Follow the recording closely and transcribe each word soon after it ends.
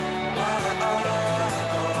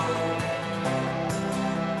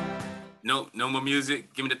No more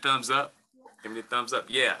music. Give me the thumbs up. Give me the thumbs up.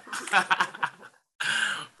 Yeah.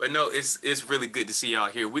 But no, it's really good to see y'all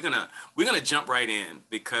here. We're gonna jump right in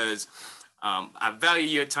because I value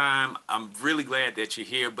your time. I'm really glad that you're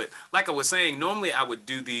here. But like I was saying, normally I would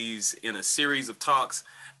do these in a series of talks.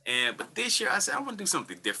 But this year I said I want to do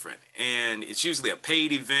something different, and it's usually a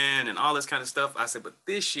paid event and all this kind of stuff. I said, but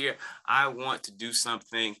this year I want to do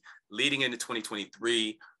something leading into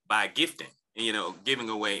 2023 by gifting, giving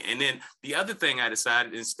away. And then the other thing I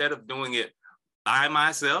decided, instead of doing it by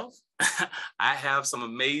myself, I have some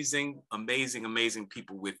amazing, amazing, amazing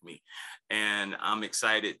people with me, and I'm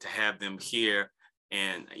excited to have them here.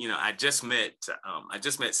 And I just met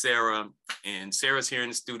Sarah, and Sarah's here in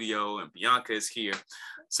the studio, and Bianca is here.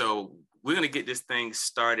 So we're gonna get this thing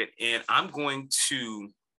started, and I'm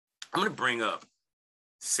gonna bring up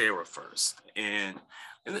Sarah first, and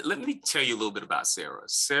let me tell you a little bit about Sarah.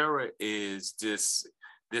 Sarah is this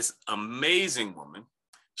amazing woman.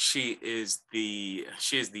 She is the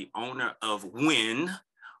owner of WIN,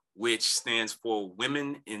 which stands for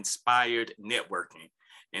Women Inspired Networking,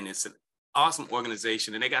 and it's an awesome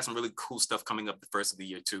organization, and they got some really cool stuff coming up the first of the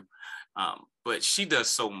year too. But she does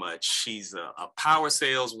so much. She's a power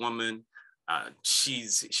saleswoman.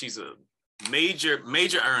 She's a major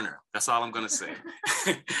earner. That's all I'm gonna say.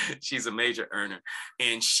 She's a major earner,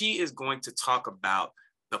 and she is going to talk about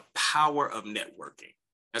the power of networking.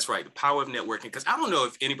 That's right, the power of networking. Because I don't know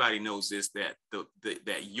if anybody knows this, that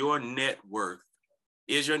that your net worth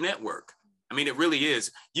is your network. I mean, it really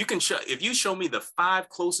is. You can if you show me the 5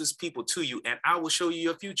 closest people to you, and I will show you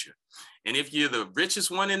your future. And if you're the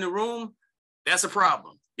richest one in the room, that's a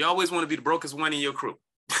problem. You always want to be the brokest one in your crew.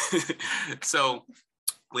 So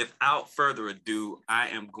without further ado, I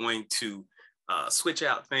am going to switch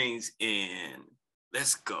out things and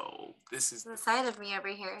let's go. This is the side of me over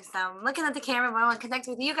here. So I'm looking at the camera, but I want to connect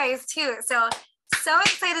with you guys too. So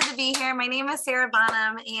excited to be here. My name is Sarah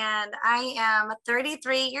Bonham, and I am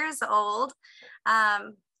 33 years old.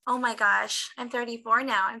 Oh my gosh, I'm 34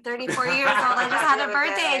 now. I'm 34 years old. I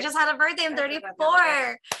just had a birthday. I'm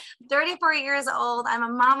 34. 34 years old. I'm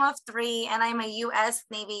a mom of 3, and I'm a U.S.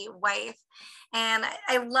 Navy wife. And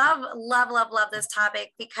I love this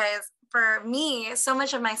topic because for me, so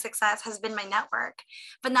much of my success has been my network,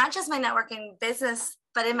 but not just my network in business,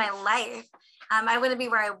 but in my life. I wouldn't be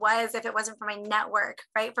where I was if it wasn't for my network,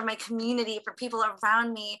 right? For my community, for people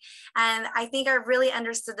around me. And I think I really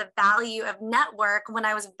understood the value of network when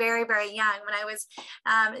I was very, very young, when I was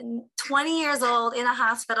 20 years old in a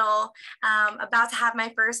hospital, about to have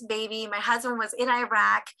my first baby. My husband was in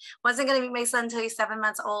Iraq, wasn't going to meet my son until he's 7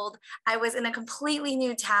 months old. I was in a completely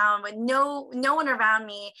new town with no one around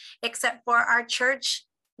me except for our church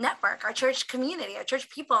network, our church community, our church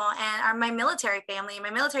people, and my military family, my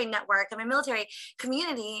military network, and my military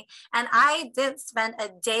community. And I didn't spend a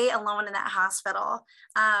day alone in that hospital.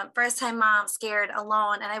 First time mom, scared,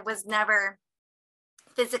 alone. And I was never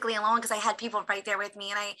physically alone because I had people right there with me.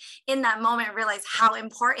 And I, in that moment, realized how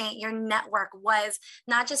important your network was,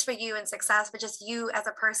 not just for you and success, but just you as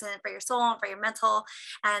a person, for your soul and for your mental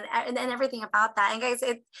and everything about that. And guys,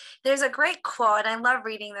 there's a great quote, and I love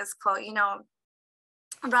reading this quote.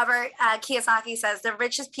 Robert Kiyosaki says, the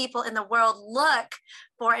richest people in the world look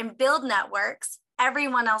for and build networks.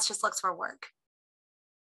 Everyone else just looks for work.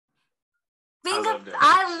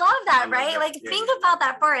 I love that, right? Think about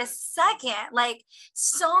that for a second. Like,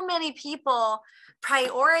 so many people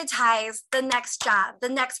prioritize the next job, the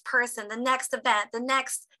next person, the next event, the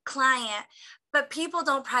next client, but people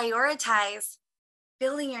don't prioritize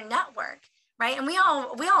building your network, right? And we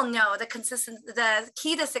all know the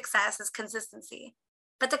key to success is consistency.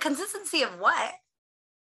 But the consistency of what?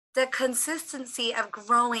 The consistency of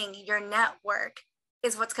growing your network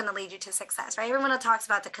is what's going to lead you to success, right? Everyone talks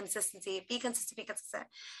about the consistency, be consistent.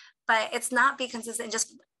 But it's not be consistent and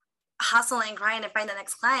just hustle and grind and find the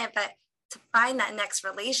next client, but to find that next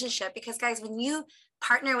relationship. Because guys, when you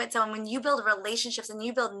partner with someone, when you build relationships and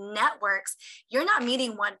you build networks, you're not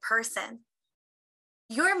meeting one person.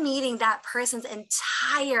 You're meeting that person's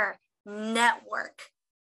entire network.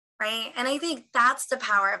 Right. And I think that's the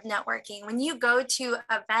power of networking. When you go to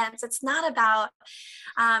events, it's not about,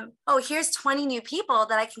 here's 20 new people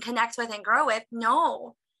that I can connect with and grow with.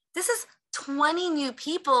 No, this is 20 new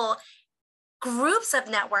people, groups of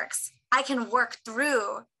networks I can work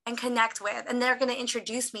through and connect with, and they're going to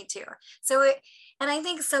introduce me to. And I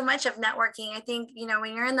think so much of networking, I think,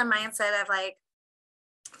 when you're in the mindset of like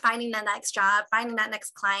finding the next job, finding that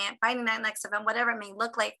next client, finding that next event, whatever it may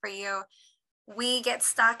look like for you, we get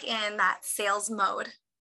stuck in that sales mode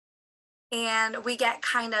and we get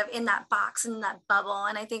kind of in that box, in that bubble.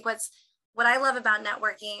 And I think what's what I love about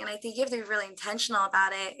networking, and I think you have to be really intentional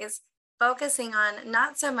about it, is focusing on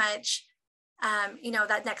not so much,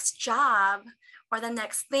 that next job or the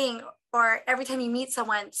next thing, or every time you meet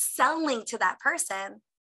someone selling to that person,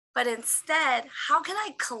 but instead, how can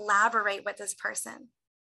I collaborate with this person?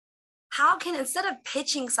 How can, instead of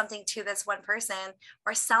pitching something to this one person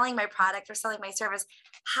or selling my product or selling my service,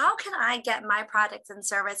 how can I get my product and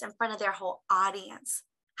service in front of their whole audience?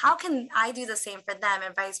 How can I do the same for them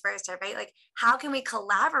and vice versa, right? Like, how can we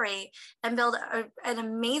collaborate and build an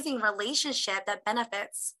amazing relationship that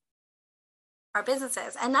benefits our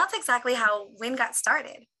businesses? And that's exactly how Win got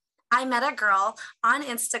started. I met a girl on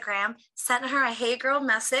Instagram, sent her a Hey Girl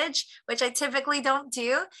message, which I typically don't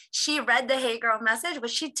do. She read the Hey Girl message,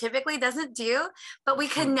 which she typically doesn't do, but we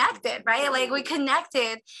connected, right? Like, we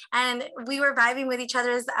connected and we were vibing with each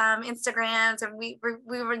other's Instagrams, and we were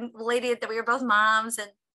related that we were both moms.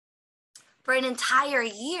 And for an entire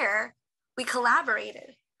year, we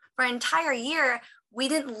collaborated. For an entire year, we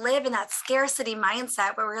didn't live in that scarcity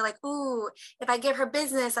mindset where we were like, ooh, if I give her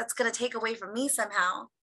business, that's going to take away from me somehow.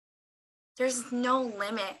 There's no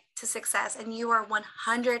limit to success, and you are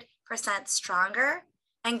 100% stronger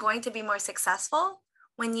and going to be more successful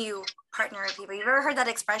when you partner with people. You've ever heard that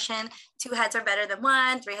expression, 2 heads are better than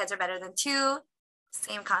 1, 3 heads are better than 2?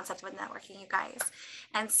 Same concept with networking, you guys.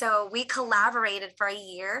 And so we collaborated for a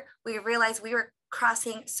year. We realized we were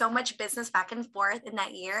crossing so much business back and forth in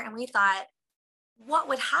that year. And we thought, what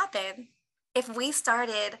would happen if we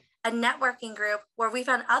started a networking group where we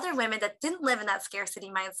found other women that didn't live in that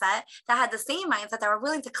scarcity mindset, that had the same mindset, that were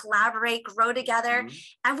willing to collaborate, grow together. Mm-hmm.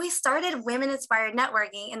 And we started Women Inspired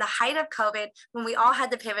Networking in the height of COVID, when we all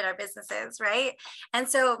had to pivot our businesses, right? And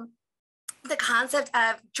so the concept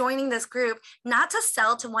of joining this group, not to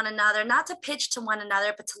sell to one another, not to pitch to one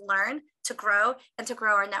another, but to learn, to grow, and to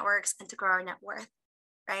grow our networks and to grow our net worth,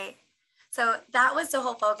 right? So that was the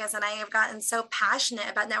whole focus. And I have gotten so passionate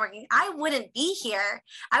about networking. I wouldn't be here.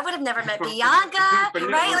 I would have never met Bianca,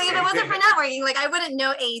 right? Like, if it wasn't for networking, like, I wouldn't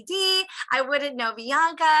know AD. I wouldn't know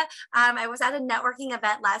Bianca. I was at a networking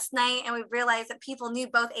event last night, and we realized that people knew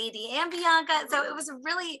both AD and Bianca. So it was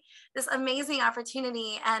really this amazing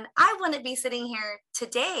opportunity. And I wouldn't be sitting here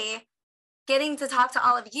today getting to talk to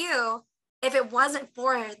all of you if it wasn't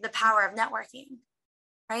for the power of networking.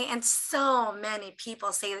 Right? And so many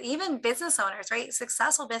people say, even business owners, right?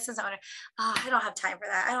 Successful business owner, oh, I don't have time for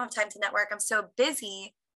that. I don't have time to network. I'm so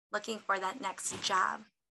busy looking for that next job.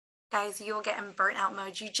 Guys, you will get in burnout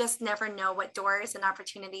mode. You just never know what doors and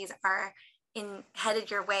opportunities are headed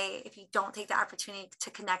your way if you don't take the opportunity to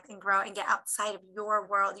connect and grow and get outside of your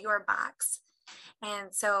world, your box.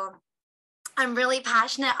 And so I'm really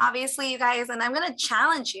passionate, obviously, you guys, and I'm going to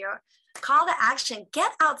challenge you. Call to action.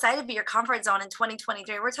 Get outside of your comfort zone in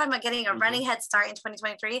 2023. We're talking about getting a running head start in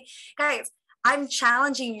 2023. Guys, I'm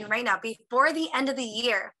challenging you right now, before the end of the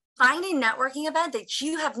year, find a networking event that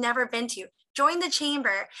you have never been to. Join the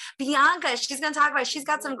chamber. Bianca, she's going to talk about, she's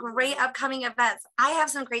got some great upcoming events. I have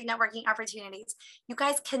some great networking opportunities. You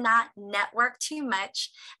guys cannot network too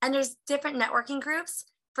much. And there's different networking groups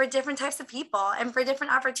for different types of people and for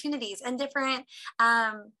different opportunities and different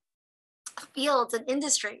fields and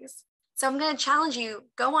industries. So I'm going to challenge you,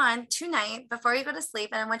 go on tonight before you go to sleep,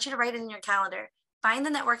 and I want you to write it in your calendar. Find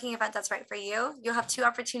the networking event that's right for you. You'll have 2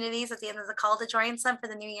 opportunities at the end of the call to join some for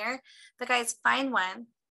the new year. But guys, find one,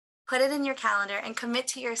 put it in your calendar, and commit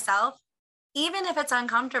to yourself, even if it's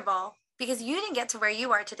uncomfortable, because you didn't get to where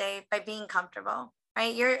you are today by being comfortable,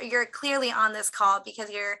 right? You're clearly on this call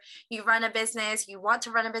because you run a business, you want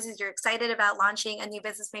to run a business, you're excited about launching a new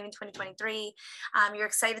business maybe in 2023. You're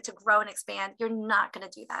excited to grow and expand. You're not going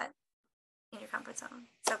to do that in your comfort zone.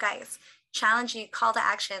 So guys, challenge you, call to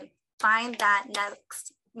action, find that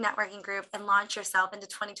next networking group and launch yourself into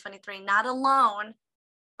 2023, not alone,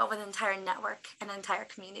 but with an entire network and an entire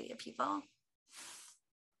community of people.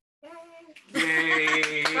 Yay! Get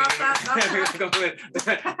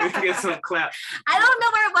some clap. I don't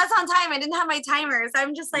know where it was on time. I didn't have my timers.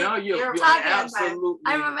 I'm just like, no, you're talking. Absolutely.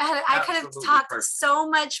 I could have talked so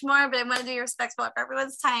much more, but I want to be respectful of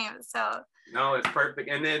everyone's time. So no, it's perfect.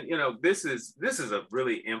 And then this is a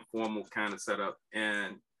really informal kind of setup,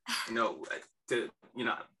 and to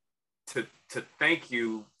thank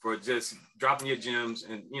you for just dropping your gems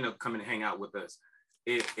and coming to hang out with us.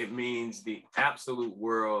 It means the absolute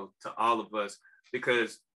world to all of us,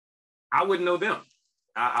 because I wouldn't know them.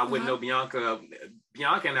 I wouldn't know Bianca.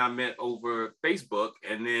 Bianca and I met over Facebook,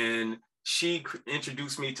 and then she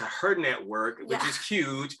introduced me to her network, which is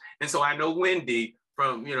huge. And so I know Wendy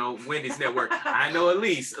from, Wendy's network. I know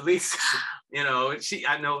Elise,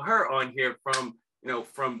 I know her on here from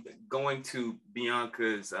from going to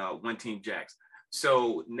Bianca's One Team Jacks.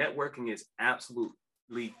 So networking is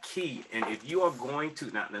absolutely key. And if you are going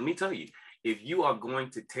to, now let me tell you, if you are going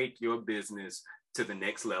to take your business to the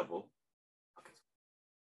next level,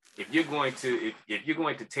 if you're going to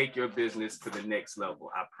take your business to the next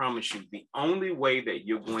level, I promise you, the only way that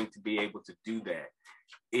you're going to be able to do that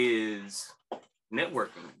is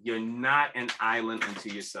networking. You're not an island unto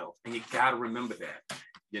yourself. And you got to remember that.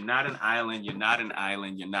 You're not an island. You're not an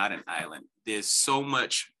island. You're not an island. There's so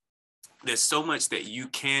much that you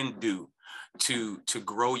can do to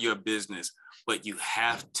grow your business, but you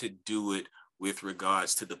have to do it with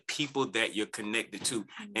regards to the people that you're connected to.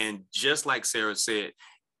 And just like Sarah said,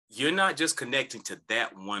 you're not just connecting to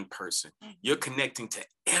that one person. You're connecting to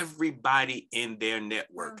everybody in their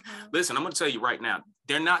network. Listen, I'm going to tell you right now,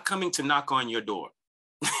 they're not coming to knock on your door.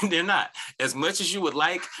 They're not. As much as you would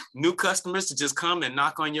like new customers to just come and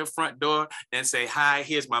knock on your front door and say, hi,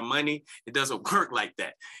 here's my money. It doesn't work like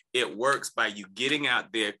that. It works by you getting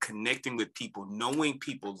out there, connecting with people, knowing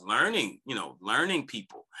people, learning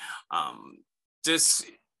people.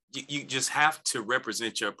 You just have to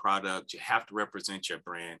represent your product. You have to represent your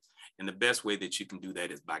brand. And the best way that you can do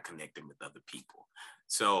that is by connecting with other people.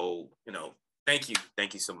 So, thank you.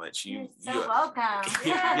 Thank you so much. You're welcome.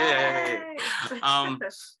 Yeah.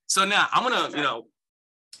 So now I'm going to,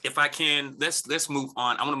 if I can, let's move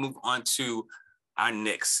on. I want to move on to our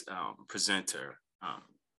next presenter.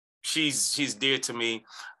 She's dear to me.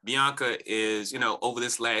 Bianca is, over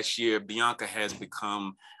this last year, Bianca has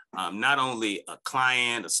become not only a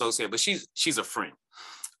client, associate, but she's a friend,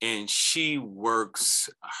 and she works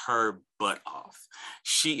her butt off.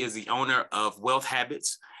 She is the owner of Wealth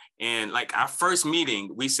Habits, and like our first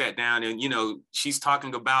meeting, we sat down and she's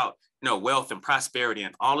talking about wealth and prosperity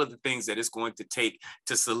and all of the things that it's going to take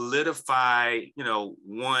to solidify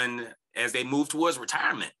one as they move towards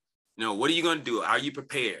retirement. What are you going to do? Are you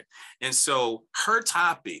prepared? And so her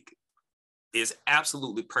topic is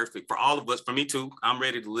absolutely perfect for all of us. For me too, I'm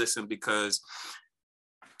ready to listen because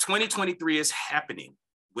 2023 is happening.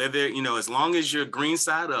 Whether, as long as you're green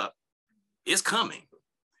side up, it's coming.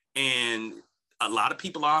 And a lot of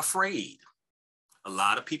people are afraid. A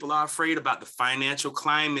lot of people are afraid about the financial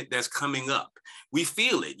climate that's coming up. We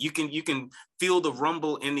feel it. You can feel the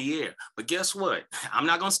rumble in the air. But guess what? I'm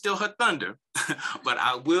not going to steal her thunder, but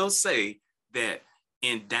I will say that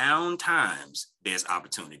in down times, there's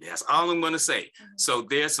opportunity. That's all I'm going to say. So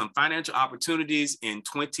there's some financial opportunities in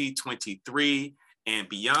 2023, and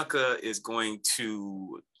Bianca is going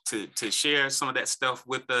to share some of that stuff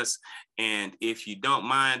with us. And if you don't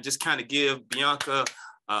mind, just kind of give Bianca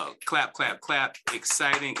clap, clap, clap,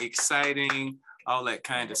 exciting, all that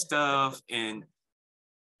kind of stuff. And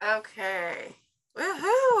okay,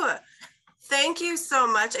 woohoo! Thank you so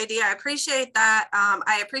much, AD. I appreciate that.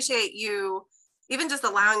 I appreciate you even just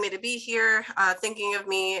allowing me to be here, thinking of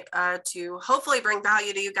me to hopefully bring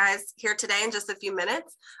value to you guys here today in just a few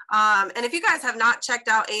minutes. And if you guys have not checked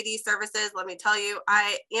out AD Services, let me tell you,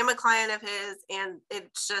 I am a client of his, and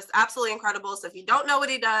it's just absolutely incredible. So if you don't know what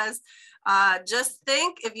he does, just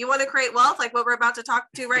think, if you want to create wealth like what we're about to talk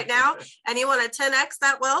to right now, and you want to 10x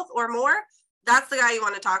that wealth or more, that's the guy you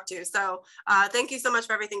want to talk to. So thank you so much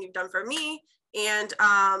for everything you've done for me. And,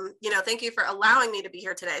 thank you for allowing me to be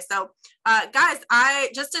here today. So, guys,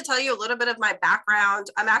 just to tell you a little bit of my background,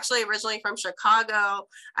 I'm actually originally from Chicago.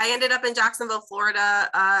 I ended up in Jacksonville,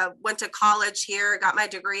 Florida, went to college here, got my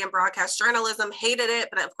degree in broadcast journalism, hated it.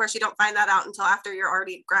 But of course, you don't find that out until after you're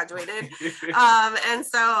already graduated. And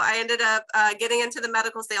so I ended up getting into the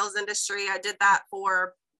medical sales industry. I did that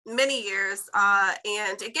for many years,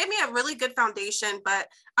 and it gave me a really good foundation, but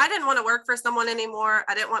I didn't want to work for someone anymore.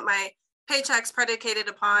 I didn't want my paychecks predicated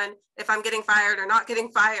upon if I'm getting fired or not getting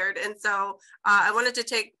fired. And so I wanted to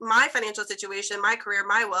take my financial situation, my career,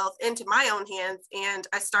 my wealth into my own hands. And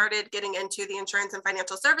I started getting into the insurance and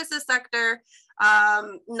financial services sector,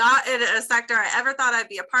 not in a sector I ever thought I'd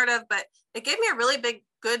be a part of, but it gave me a really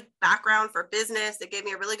good background for business. It gave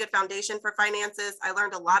me a really good foundation for finances. I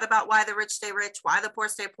learned a lot about why the rich stay rich, why the poor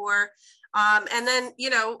stay poor. And then,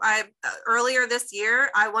 earlier this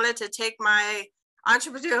year, I wanted to take my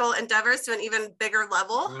entrepreneurial endeavors to an even bigger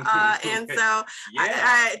level. And so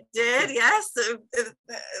I did, yes.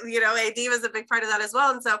 AD was a big part of that as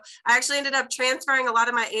well. And so I actually ended up transferring a lot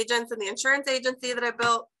of my agents in the insurance agency that I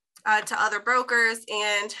built to other brokers,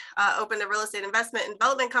 and opened a real estate investment and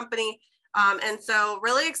development company. And so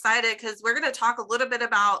really excited because we're going to talk a little bit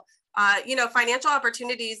about financial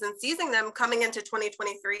opportunities and seizing them coming into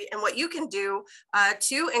 2023, and what you can do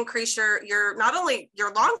to increase your not only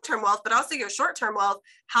your long-term wealth, but also your short-term wealth,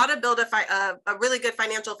 how to build a really good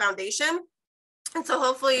financial foundation. And so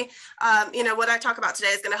hopefully, what I talk about today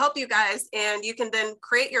is going to help you guys, and you can then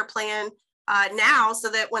create your plan now so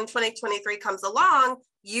that when 2023 comes along,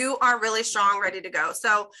 you are really strong, ready to go.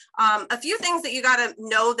 So a few things that you got to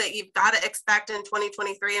know that you've got to expect in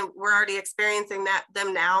 2023, and we're already experiencing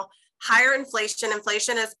them now. Higher inflation.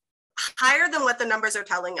 Inflation is higher than what the numbers are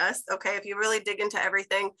telling us. Okay, if you really dig into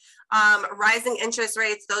everything, rising interest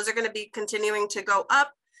rates, those are going to be continuing to go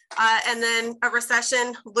up. And then a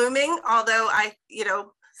recession looming, although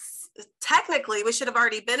technically we should have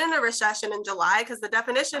already been in a recession in July, because the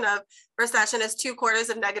definition of recession is 2 quarters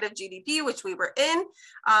of negative GDP, which we were in.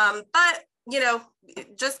 But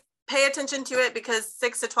just pay attention to it, because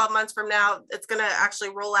 6 to 12 months from now, it's going to actually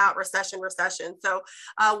roll out recession. So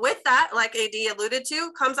with that, like AD alluded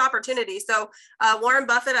to, comes opportunity. So Warren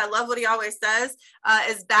Buffett, I love what he always says,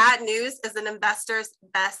 is bad news is an investor's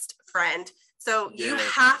best friend. So you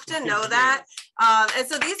have to know that. And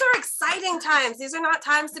so these are exciting times. These are not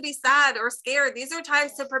times to be sad or scared. These are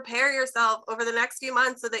times to prepare yourself over the next few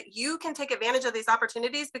months so that you can take advantage of these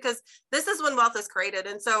opportunities, because this is when wealth is created.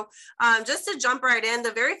 And so just to jump right in,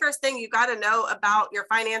 the very first thing you got to know about your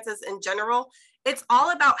finances in general, it's all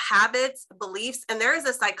about habits, beliefs, and there is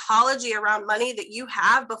a psychology around money that you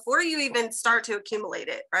have before you even start to accumulate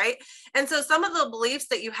it, right? And so some of the beliefs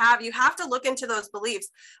that you have to look into those beliefs.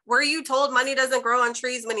 Were you told money doesn't grow on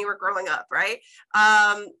trees when you were growing up, right?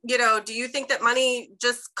 Do you think that money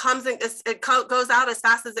just comes and goes out as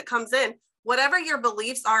fast as it comes in? Whatever your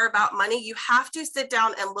beliefs are about money, you have to sit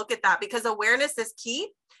down and look at that, because awareness is key.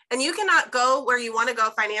 And you cannot go where you want to go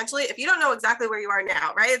financially if you don't know exactly where you are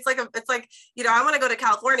now, right? It's like, I want to go to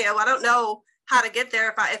California. Well, I don't know how to get there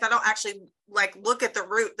if I don't actually look at the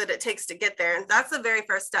route that it takes to get there. And that's the very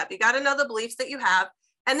first step. You got to know the beliefs that you have.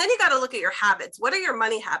 And then you got to look at your habits. What are your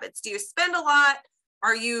money habits? Do you spend a lot?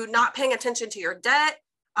 Are you not paying attention to your debt?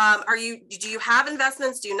 Do you have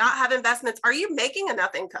investments? Do you not have investments? Are you making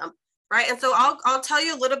enough income? Right. And so I'll tell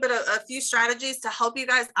you a little bit of a few strategies to help you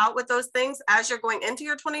guys out with those things as you're going into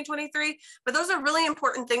your 2023. But those are really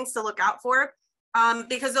important things to look out for,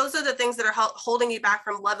 because those are the things that are holding you back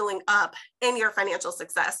from leveling up in your financial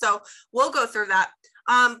success. So we'll go through that.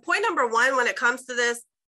 Point number 1, when it comes to this,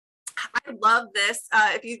 I love this.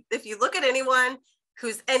 If you look at anyone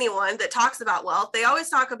that talks about wealth, they always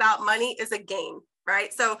talk about money is a game.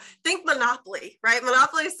 Right? So think Monopoly, right?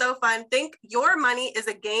 Monopoly is so fun. Think your money is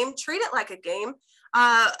a game. Treat it like a game.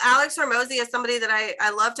 Alex Hormozi is somebody that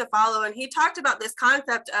I love to follow. And he talked about this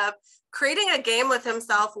concept of creating a game with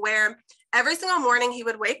himself where every single morning he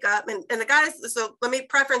would wake up and the guys, so let me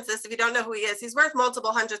preference this. If you don't know who he is, he's worth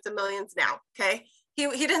multiple hundreds of millions now. Okay. He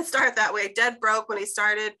didn't start that way, dead broke when he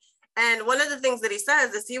started. And one of the things that he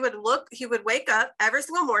says is he would wake up every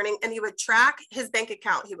single morning and he would track his bank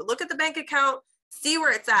account. He would look at the bank account, see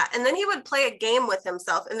where it's at. And then he would play a game with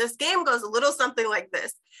himself. And this game goes a little something like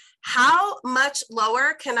this. How much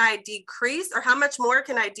lower can I decrease, or how much more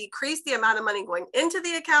can I decrease the amount of money going into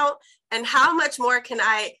the account? And how much more can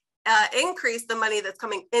I increase the money that's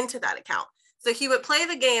coming into that account? So he would play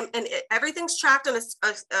the game, and everything's tracked on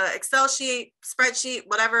a Excel sheet, spreadsheet,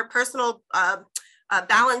 whatever, personal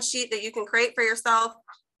balance sheet that you can create for yourself.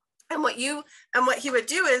 And what he would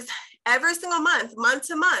do is every single month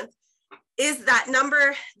to month, is that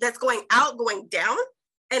number that's going out going down,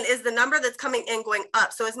 and is the number that's coming in going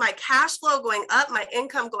up? So is my cash flow going up, my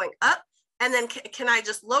income going up? And then can I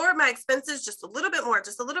just lower my expenses just a little bit more?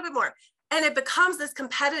 And it becomes this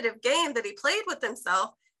competitive game that he played with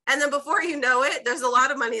himself. And then before you know it, there's a lot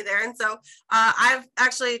of money there. And so I've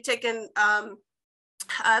actually taken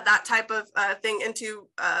that type of thing into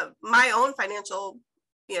my own financial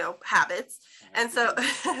habits. And so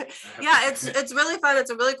yeah, it's really fun. It's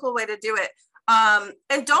a really cool way to do it.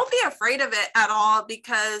 And don't be afraid of it at all,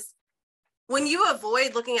 because when you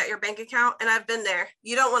avoid looking at your bank account, and I've been there,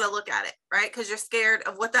 you don't want to look at it, right? Because you're scared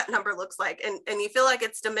of what that number looks like. And you feel like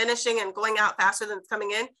it's diminishing and going out faster than it's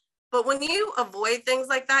coming in. But when you avoid things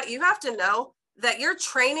like that, you have to know that you're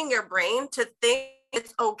training your brain to think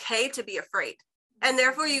it's okay to be afraid. And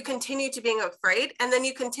therefore you continue to being afraid, and then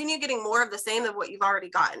you continue getting more of the same of what you've already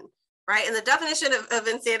gotten, right? And the definition of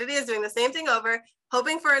insanity is doing the same thing over,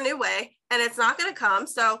 hoping for a new way, and it's not going to come.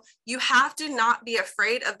 So you have to not be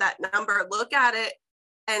afraid of that number. Look at it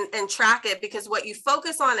and track it, because what you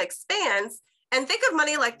focus on expands. And think of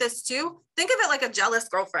money like this too. Think of it like a jealous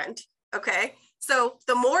girlfriend, okay? So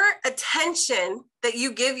the more attention that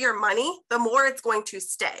you give your money, the more it's going to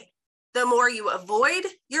stay. The more you avoid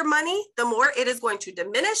your money, the more it is going to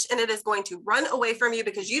diminish, and it is going to run away from you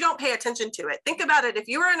because you don't pay attention to it. Think about it. If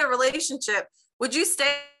you were in a relationship, would you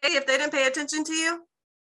stay if they didn't pay attention to you?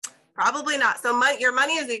 Probably not. So your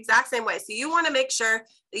money is the exact same way. So you want to make sure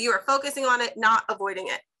that you are focusing on it, not avoiding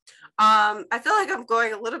it. I feel like I'm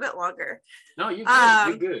going a little bit longer. No, you're good.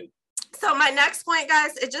 You're good. So my next point,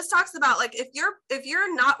 guys, it just talks about like if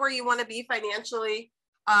you're not where you want to be financially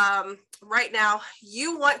right now,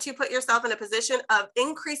 you want to put yourself in a position of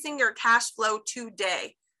increasing your cash flow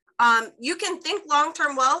today. You can think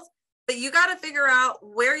long-term wealth, but you got to figure out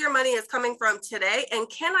where your money is coming from today, and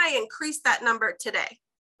can I increase that number today,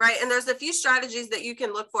 right? And there's a few strategies that you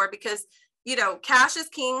can look for because, you know, cash is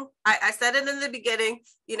king. I said it in the beginning.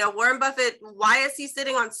 You know, Warren Buffett, why is he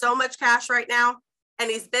sitting on so much cash right now? And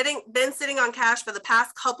he's been sitting on cash for the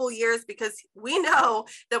past couple years because we know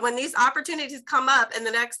that when these opportunities come up in the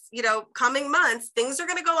next, you know, coming months, things are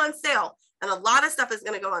going to go on sale, and a lot of stuff is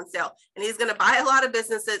going to go on sale, and he's going to buy a lot of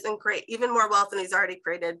businesses and create even more wealth than he's already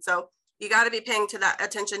created. So you got to be paying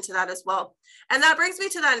attention to that as well. And that brings me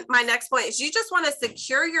to my next point is you just want to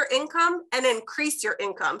secure your income and increase your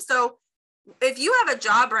income. So if you have a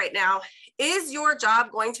job right now, is your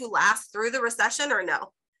job going to last through the recession or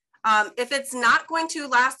no? If it's not going to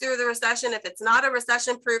last through the recession, if it's not a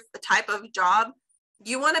recession-proof type of job,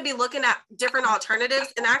 you want to be looking at different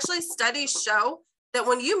alternatives. And actually studies show that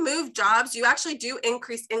when you move jobs, you actually do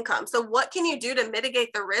increase income. So what can you do to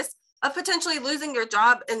mitigate the risk of potentially losing your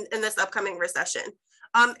job in this upcoming recession?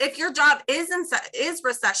 If your job is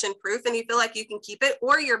recession-proof and you feel like you can keep it,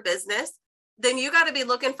 or your business, then you got to be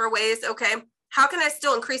looking for ways, okay, how can I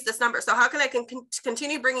still increase this number? So how can I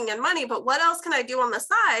continue bringing in money, but what else can I do on the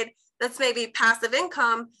side that's maybe passive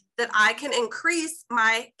income that I can increase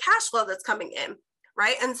my cash flow that's coming in,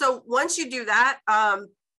 right? And so once you do that,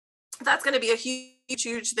 that's going to be a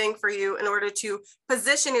huge thing for you in order to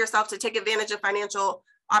position yourself to take advantage of financial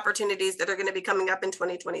opportunities that are going to be coming up in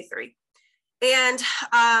 2023. And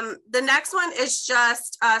the next one is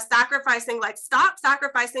just stop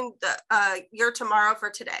sacrificing your tomorrow for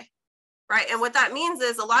today. Right. And what that means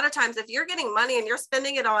is a lot of times if you're getting money and you're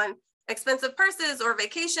spending it on expensive purses or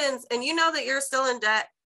vacations, and you know that you're still in debt,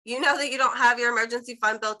 you know that you don't have your emergency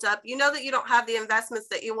fund built up, you know that you don't have the investments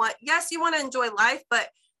that you want. Yes, you want to enjoy life, but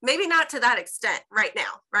maybe not to that extent right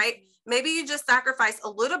now. Right. Maybe you just sacrifice a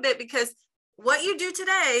little bit, because what you do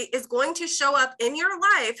today is going to show up in your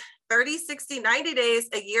life 30, 60, 90 days,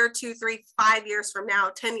 a year, 2, 3, 5 years from now,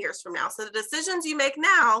 10 years from now. So the decisions you make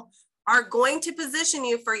now are going to position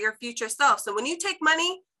you for your future self. So when you take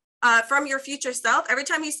money from your future self, every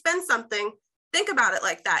time you spend something, think about it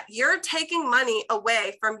like that. You're taking money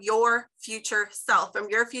away from your future self, from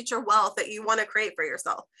your future wealth that you want to create for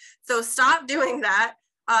yourself. So stop doing that.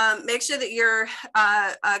 Make sure that you're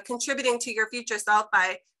contributing to your future self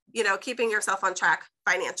by, you know, keeping yourself on track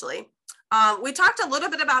financially. We talked a little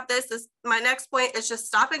bit about this. My next point is just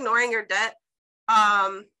stop ignoring your debt.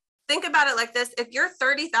 Think about it like this. If you're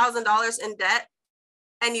 $30,000 in debt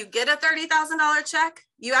and you get a $30,000 check,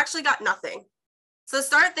 you actually got nothing. So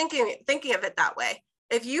start thinking of it that way.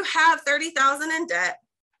 If you have $30,000 in debt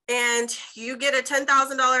and you get a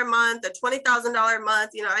 $10,000 month, a $20,000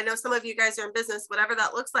 month, you know, I know some of you guys are in business, whatever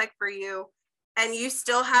that looks like for you, and you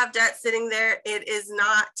still have debt sitting there, it is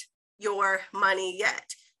not your money yet.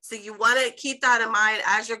 So you want to keep that in mind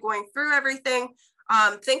as you're going through everything.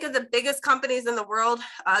 Think of the biggest companies in the world.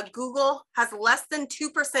 Google has less than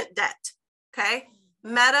 2% debt. Okay.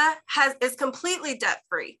 Meta is completely debt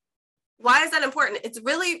free. Why is that important? It's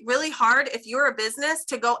really, really hard if you're a business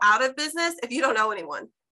to go out of business if you don't owe anyone.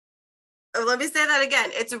 Let me say that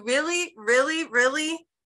again. It's really, really, really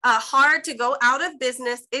hard to go out of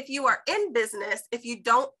business if you are in business, if you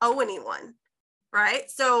don't owe anyone.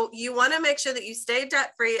 Right? So you want to make sure that you stay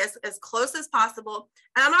debt free as close as possible.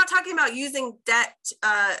 And I'm not talking about using debt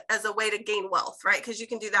as a way to gain wealth, right? Because you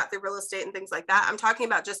can do that through real estate and things like that. I'm talking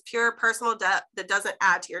about just pure personal debt that doesn't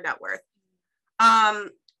add to your net worth.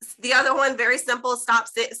 The other one, very simple, stop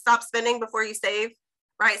spending before you save,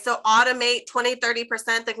 right? So automate 20,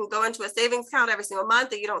 30% that can go into a savings account every single month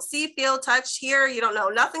that you don't see, feel, touch, hear. You don't know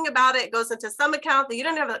nothing about it. It goes into some account that you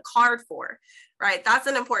don't have a card for, right? That's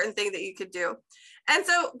an important thing that you could do. And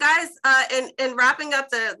so guys, in wrapping up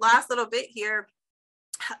the last little bit here,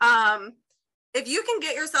 if you can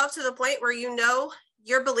get yourself to the point where you know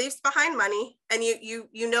your beliefs behind money and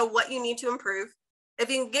you know what you need to improve,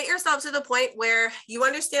 if you can get yourself to the point where you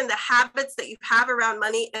understand the habits that you have around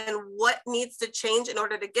money and what needs to change in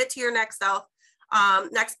order to get to your next self,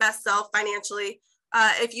 next best self financially,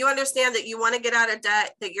 if you understand that you want to get out of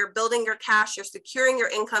debt, that you're building your cash, you're securing your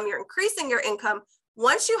income, you're increasing your income,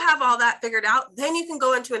 once you have all that figured out, then you can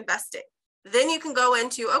go into investing. Then you can go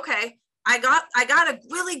into, okay, I got a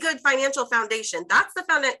really good financial foundation. That's the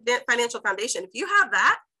financial foundation. If you have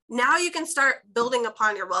that, now you can start building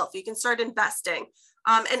upon your wealth. You can start investing.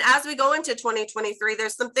 And as we go into 2023,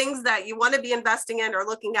 there's some things that you want to be investing in or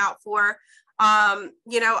looking out for.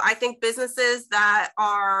 I think businesses that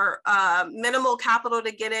are minimal capital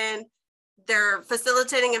to get in, they're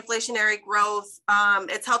facilitating inflationary growth.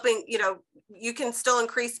 It's helping, you can still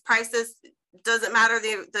increase prices. Doesn't matter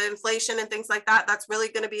the inflation and things like that. That's really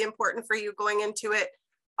going to be important for you going into it.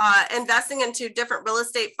 Investing into different real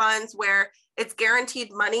estate funds where it's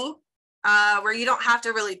guaranteed money, where you don't have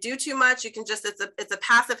to really do too much. You can just, it's a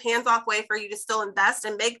passive hands-off way for you to still invest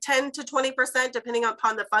and make 10 to 20% depending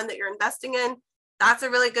upon the fund that you're investing in. That's a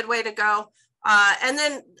really good way to go. And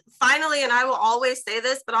then finally, and I will always say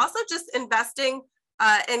this, but also just investing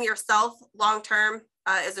in yourself long-term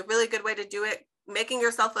is a really good way to do it. Making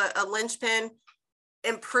yourself a linchpin,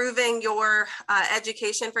 improving your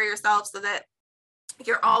education for yourself so that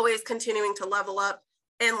you're always continuing to level up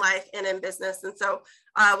in life and in business. And so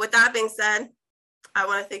with that being said, I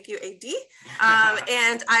want to thank you, AD.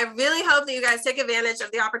 And I really hope that you guys take advantage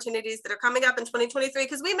of the opportunities that are coming up in 2023,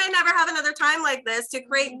 because we may never have another time like this to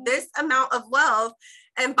create this amount of wealth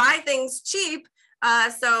and buy things cheap.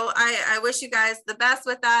 So I wish you guys the best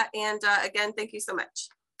with that. And again, thank you so much.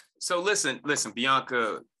 So listen,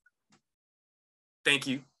 Bianca, thank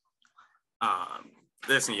you.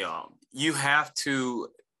 Listen, y'all, you have to,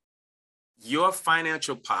 your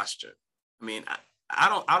financial posture. I mean, I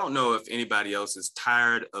don't know if anybody else is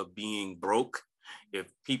tired of being broke.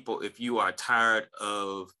 If you are tired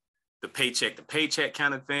of the paycheck to paycheck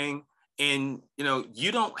kind of thing, and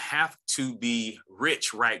you don't have to be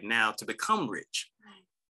rich right now to become rich.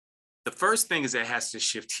 The first thing is that it has to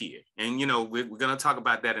shift here. And, we're going to talk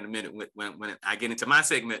about that in a minute when I get into my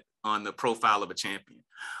segment on the profile of a champion.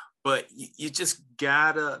 But you just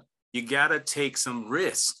gotta take some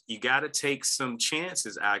risks. You gotta take some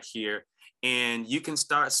chances out here, and you can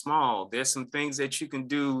start small. There's some things that you can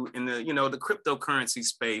do in the, the cryptocurrency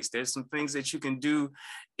space. There's some things that you can do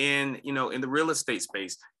in the real estate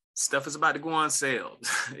space. Stuff is about to go on sale,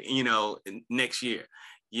 next year.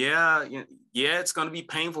 Yeah, it's going to be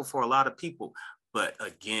painful for a lot of people, but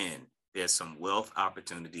again, there's some wealth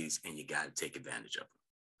opportunities and you got to take advantage of them.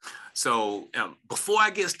 So before I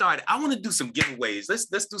get started, I want to do some giveaways. Let's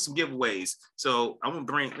do some giveaways. So I'm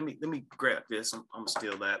gonna let me grab this. I'm gonna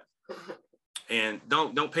steal that, and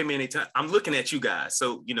don't pay me any time. I'm looking at you guys,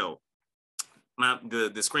 so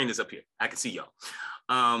the screen is up here. I can see y'all.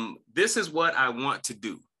 This is what I want to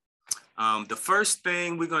do. The first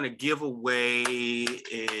thing we're going to give away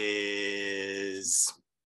is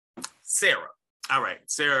Sarah. All right,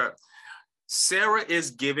 Sarah. Sarah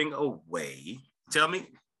is giving away. Tell me.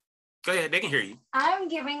 Go ahead. They can hear you. I'm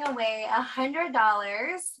giving away $100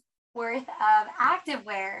 worth of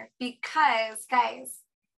activewear because, guys,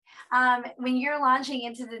 when you're launching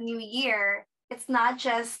into the new year, it's not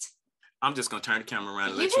just. I'm just gonna turn the camera around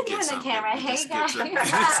and let you get something. Camera. Hey guys. Now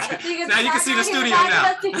you can see the studio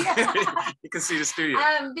now. You can see the studio.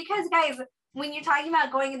 Because guys, when you're talking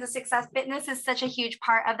about going into success, fitness is such a huge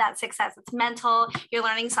part of that success. It's mental, you're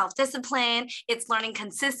learning self-discipline, it's learning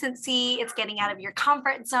consistency, it's getting out of your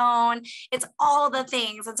comfort zone, it's all the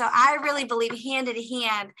things. And so I really believe hand in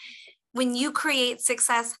hand, when you create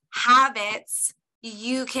success habits,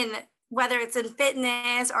 you can, whether it's in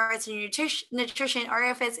fitness or it's in nutrition, or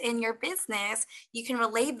if it's in your business, you can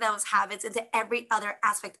relate those habits into every other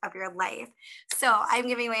aspect of your life. So I'm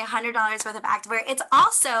giving away $100 worth of activewear. It's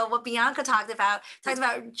also what Bianca talked about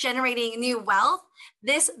generating new wealth.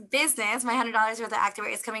 This business, my $100 worth of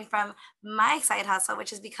activewear, is coming from my side hustle, which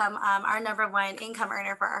has become our number one income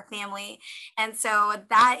earner for our family. And so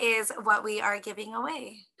that is what we are giving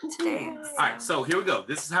away today. All right, so here we go.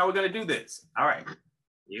 This is how we're going to do this. All right.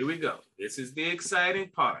 Here we go. This is the exciting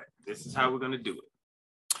part. This is how we're going to do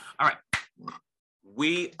it. All right.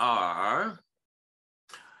 We are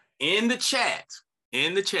in the chat. I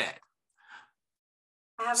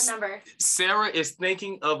have a number. Sarah is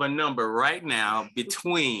thinking of a number right now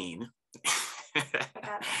between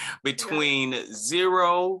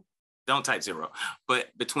zero, don't type 0,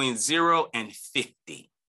 but between 0 and 50.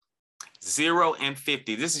 0 and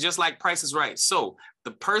 50. This is just like Price is Right. So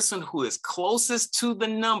the person who is closest to the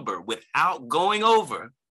number without going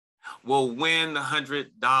over will win the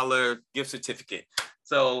 $100 gift certificate.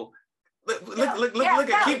 So look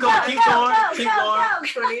at, keep going.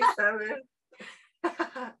 27.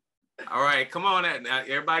 All right, come on, now,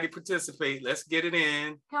 everybody participate. Let's get it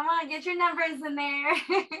in. Come on, get your numbers in there.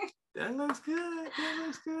 That looks good.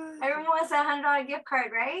 Everyone wants a $100 gift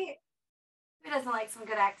card, right? Who doesn't like some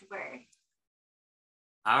good activewear?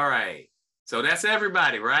 All right. So that's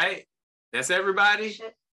everybody, right? That's everybody?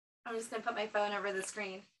 I'm just going to put my phone over the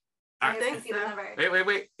screen. I think so.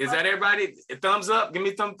 Wait. Is that everybody? Thumbs up. Give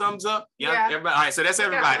me thumbs up. Yeah. Everybody. All right. So that's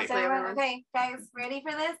everybody. So okay, guys, ready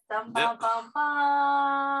for this? Bum, Yep. bum, bum,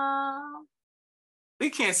 bum. We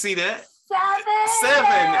can't see that. 7.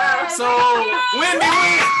 So Wendy.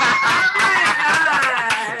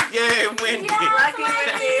 Yeah, Wendy. Lucky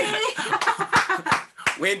Wendy.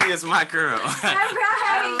 Wendy is my girl. I'm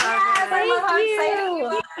right. Yes, I love how excited you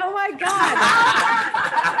are. Oh my God.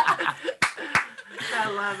 I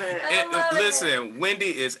love it. I love it. Listen,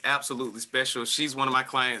 Wendy is absolutely special. She's one of my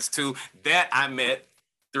clients too that I met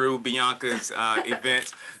through Bianca's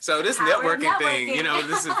events. So this We're networking thing, you know,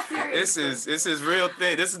 Seriously. this is real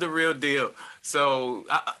thing. This is the real deal. So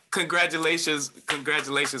congratulations,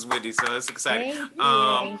 Wendy. So it's exciting. Thank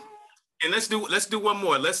you. And let's do one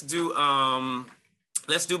more. Let's do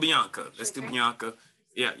Bianca. Let's do Bianca.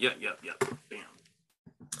 Yeah. Bam.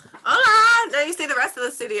 Hola. Now you see the rest of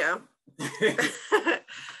the studio.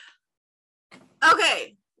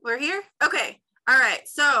 Okay, we're here. Okay. All right.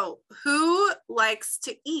 So who likes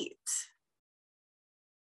to eat?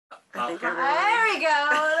 I think There we go.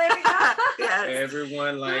 Yes.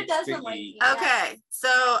 Everyone likes doesn't to like eat. to eat? Okay, so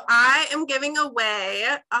I am giving away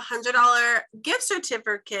 $100 gift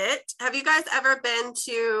certificate. Have you guys ever been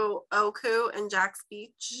to Oku and Jack's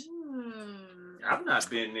Beach? I've not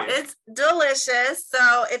been there. It's delicious.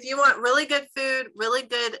 So if you want really good food, really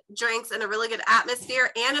good drinks, and a really good atmosphere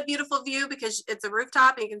and a beautiful view because it's a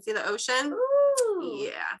rooftop and you can see the ocean. Ooh.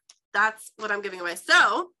 Yeah, that's what I'm giving away.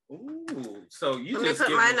 So Ooh, so you Let me just put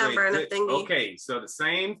give my away number in a good- thingy. Okay, so the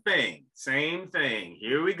same thing.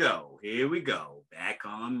 Here we go. Back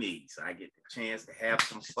on me. So I get the chance to have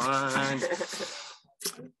some fun.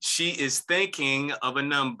 She is thinking of a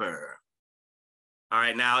number. All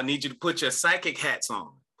right, now I need you to put your psychic hats on.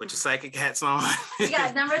 Put your psychic hats on. We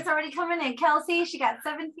got numbers already coming in. Kelsey, she got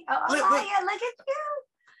 17. Oh, Wait. yeah, look at you.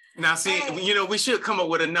 Now, see, Hey. you know, we should come up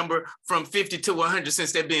with a number from 50 to 100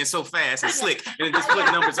 since they're being so fast and slick and just put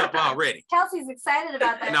numbers up already. Kelsey's excited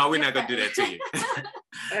about that. No, we're not going to do that to you.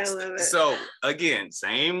 I love it. So again,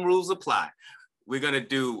 same rules apply. We're going to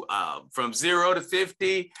do from 0 to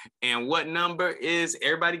 50. And what number is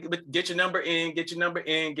everybody get your number in, get your number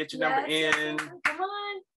in. Yes.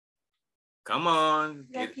 Come on.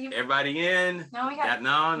 Yeah, Get you- everybody in. No, we got.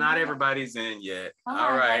 No, not everybody's in yet. Come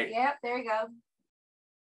All on, right. Yep, there we go.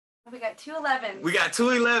 We got 2 11s. We got 2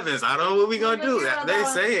 11s. I don't know what we're going to do. They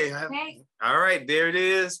say it. Okay. All right, there it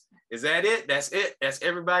is. Is that it? That's it. That's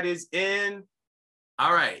everybody's in.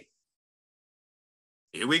 All right.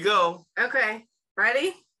 Here we go. Okay,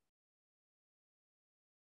 ready?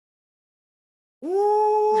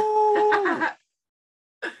 Ooh.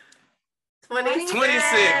 26.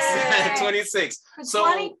 26. 26. So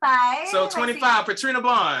 25. So 25, Patrina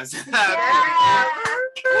Barnes. Yeah.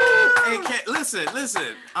 Hey, listen.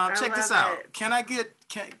 I Check this love out. it. Can I get?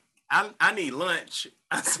 I need lunch.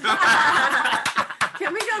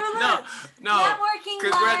 Can we go to lunch? No. Networking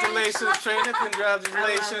Congratulations, lunch. Trina.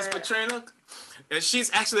 Congratulations, I love it. Patrina. And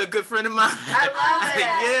she's actually a good friend of mine. I love it.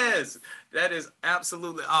 Yes, that is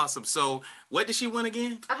absolutely awesome. So, what did she win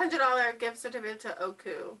again? $100 gift certificate to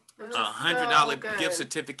Oku. It was $100 so good. gift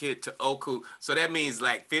certificate to Oku. So that means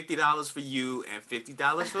like $50 for you and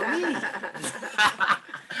 $50 for me.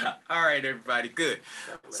 All right, everybody, good.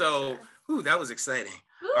 So, that was exciting.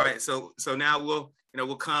 All right, so now we'll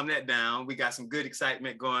calm that down. We got some good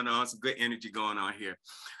excitement going on, some good energy going on here.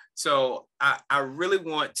 So I really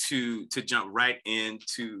want to jump right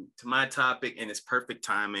into my topic, and it's perfect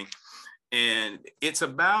timing. And it's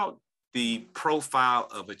about the profile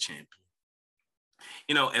of a champion.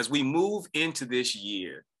 You know, as we move into this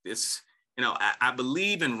year, I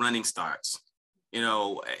believe in running starts. You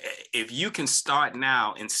know, if you can start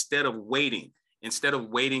now instead of waiting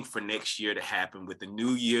for next year to happen with the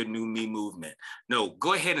new year, new me movement. No,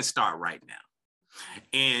 go ahead and start right now.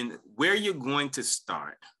 And where you're going to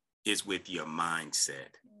start is with your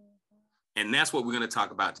mindset. And that's what we're going to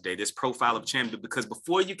talk about today, this profile of champion, because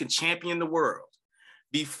before you can champion the world,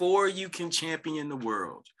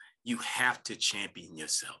 you have to champion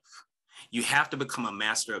yourself. You have to become a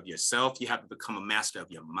master of yourself. You have to become a master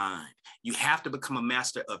of your mind. You have to become a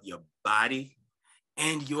master of your body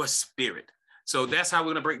and your spirit. So that's how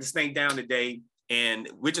we're going to break this thing down today. And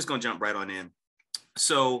we're just going to jump right on in.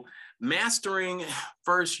 So mastering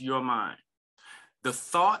first your mind. The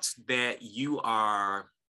thoughts that you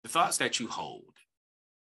hold,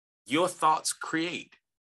 your thoughts create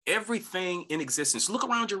everything in existence. Look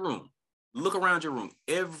around your room.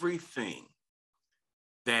 Everything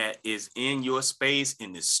that is in your space,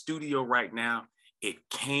 in the studio right now, it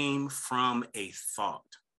came from a thought.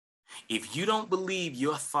 If you don't believe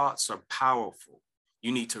your thoughts are powerful,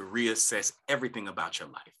 you need to reassess everything about your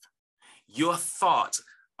life. Your thoughts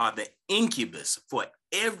are the incubus for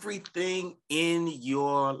everything in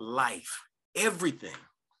your life. Everything.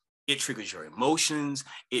 It triggers your emotions.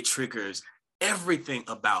 It triggers everything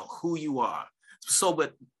about who you are. So,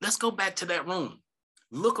 but let's go back to that room.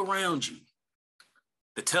 Look around you.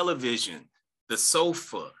 The television, the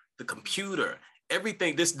sofa, the computer,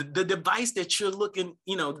 everything, the device that you're looking,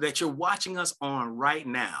 that you're watching us on right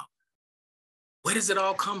now. Where does it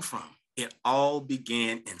all come from? It all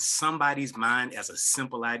began in somebody's mind as a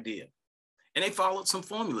simple idea. And they followed some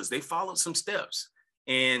formulas. They followed some steps.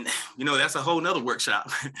 And, that's a whole nother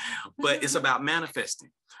workshop, but it's about manifesting.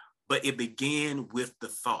 But it began with the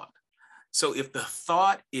thought. So if the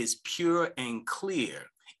thought is pure and clear,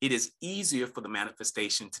 it is easier for the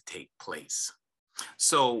manifestation to take place.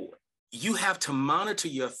 So you have to monitor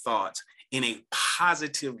your thoughts in a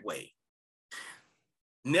positive way.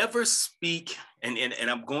 Never speak, and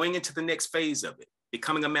I'm going into the next phase of it.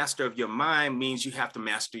 Becoming a master of your mind means you have to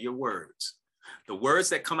master your words. The words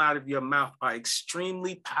that come out of your mouth are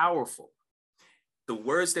extremely powerful. The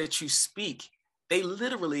words that you speak, they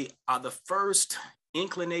literally are the first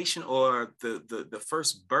inclination or the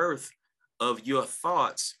first birth of your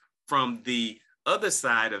thoughts from the other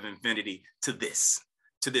side of infinity to this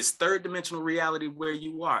third dimensional reality where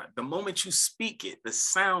you are. The moment you speak it, the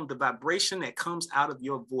sound, the vibration that comes out of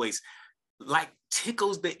your voice like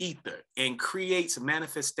tickles the ether and creates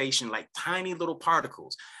manifestation like tiny little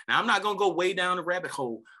particles. Now, I'm not going to go way down the rabbit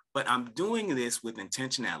hole, but I'm doing this with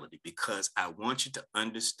intentionality because I want you to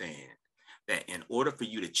understand that in order for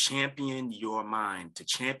you to champion your mind, to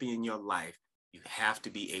champion your life, you have to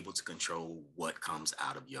be able to control what comes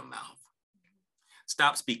out of your mouth.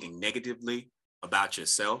 Stop speaking negatively about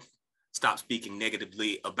yourself. Stop speaking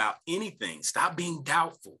negatively about anything. Stop being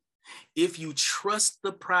doubtful. If you trust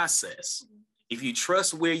the process, if you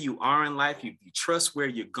trust where you are in life, if you trust where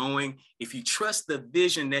you're going, if you trust the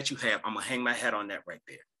vision that you have, I'm going to hang my hat on that right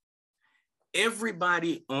there.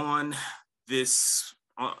 Everybody on this,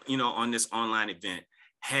 on this online event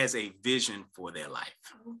has a vision for their life.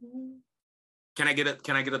 Mm-hmm. Can I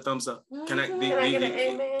get a thumbs up? Can I get an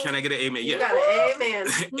amen? Can I get an amen? Yeah. You got an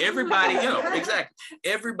amen. Everybody, exactly.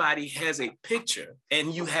 Everybody has a picture,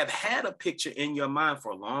 and you have had a picture in your mind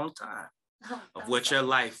for a long time of what your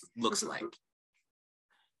life looks like.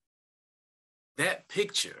 That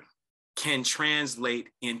picture can translate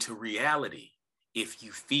into reality if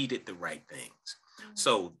you feed it the right things.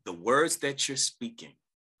 So the words that you're speaking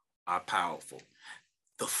are powerful.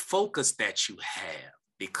 The focus that you have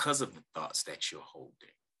because of the thoughts that you're holding.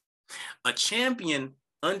 A champion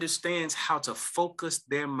understands how to focus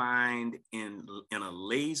their mind in a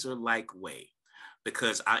laser-like way.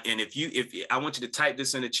 Because I want you to type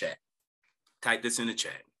this in the chat. Type this in the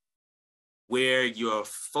chat. Where your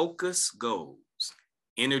focus goes,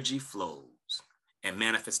 energy flows, and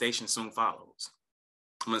manifestation soon follows.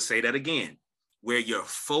 I'm gonna say that again. Where your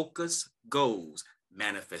focus goes,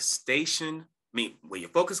 where your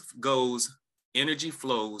focus goes, energy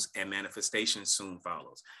flows, and manifestation soon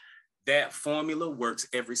follows. That formula works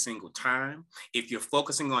every single time. If you're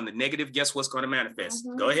focusing on the negative, guess what's going to manifest?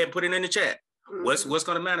 Mm-hmm. Go ahead and put it in the chat. Mm-hmm. What's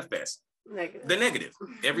going to manifest? Negative. The negative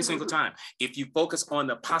every single time. If you focus on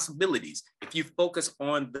the possibilities, if you focus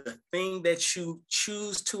on the thing that you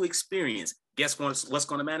choose to experience, guess what's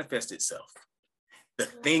going to manifest itself? The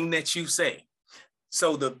thing that you say.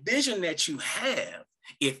 So the vision that you have,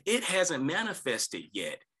 if it hasn't manifested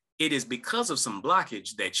yet, it is because of some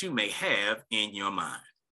blockage that you may have in your mind.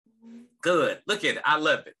 Good. Look at it. I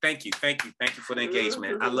love it. Thank you. Thank you. Thank you for the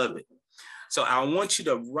engagement. I love it. So I want you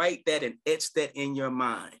to write that and etch that in your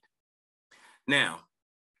mind. Now,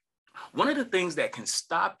 one of the things that can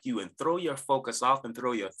stop you and throw your focus off and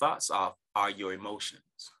throw your thoughts off are your emotions.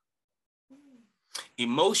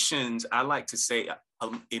 Emotions, I like to say,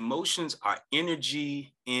 emotions are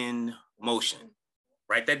energy in motion.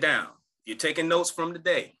 Write that down. You're taking notes from the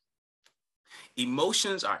day.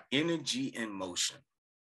 Emotions are energy in motion.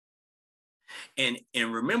 And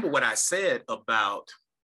remember what I said about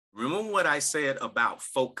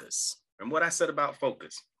focus. Remember what I said about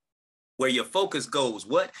focus. Where your focus goes,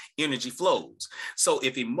 what? Energy flows. So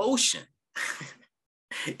if emotion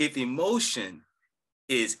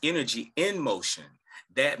is energy in motion,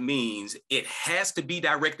 that means it has to be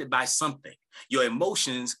directed by something. Your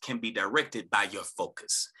emotions can be directed by your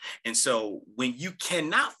focus. And so when you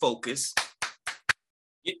cannot focus,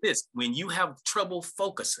 get this, when you have trouble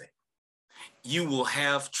focusing, you will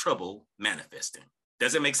have trouble manifesting.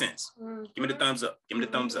 Does it make sense? Mm-hmm. Give me the thumbs up. Give me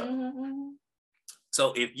the thumbs up. Mm-hmm.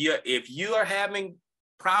 So if you are having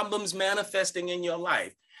problems manifesting in your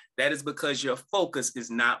life, That is because your focus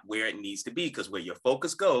is not where it needs to be, because where your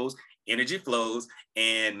focus goes, energy flows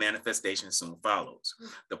and manifestation soon follows.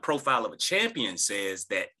 The profile of a champion says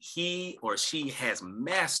that he or she has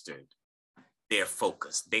mastered their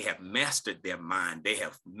focus. They have mastered their mind. They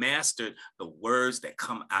have mastered the words that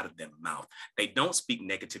come out of their mouth. They don't speak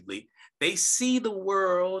negatively. They see the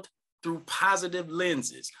world through positive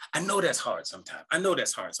lenses. I know that's hard sometimes.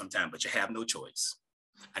 But you have no choice.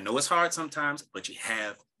 I know it's hard sometimes, but you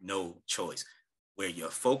have no choice. Where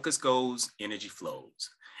your focus goes, energy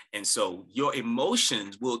flows. And so your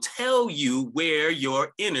emotions will tell you where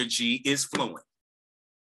your energy is flowing.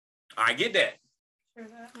 I get that.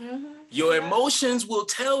 Your emotions will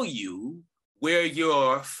tell you where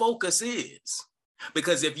your focus is.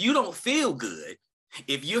 Because if you don't feel good,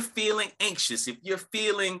 if you're feeling anxious, if you're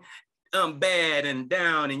feeling bad and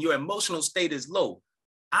down and your emotional state is low,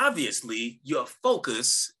 obviously your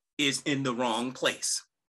focus is in the wrong place.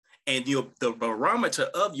 And the barometer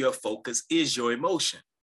of your focus is your emotion.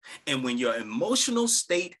 And when your emotional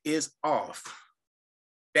state is off,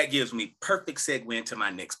 that gives me perfect segue into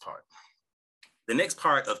my next part. The next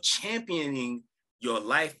part of championing your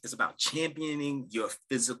life is about championing your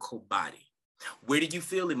physical body. Where do you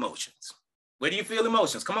feel emotions? Where do you feel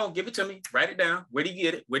emotions? Come on, give it to me. Write it down. Where do you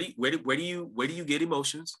get it? Where do you get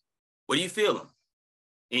emotions? Where do you feel them?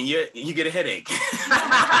 And you get a headache.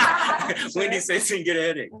 Wendy says you get a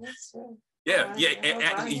headache. Yeah,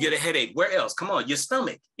 you get a headache. Where else? Come on, your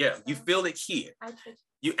stomach. Yeah, you feel it here.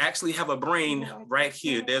 You actually have a brain right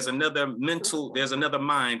here. There's another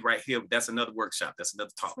mind right here. That's another workshop. That's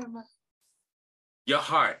another talk. Your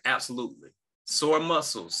heart, absolutely. Sore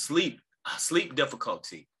muscles, sleep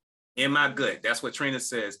difficulty. In my gut. That's what Trina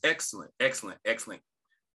says. Excellent.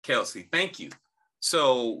 Kelsey, thank you.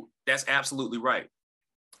 So that's absolutely right.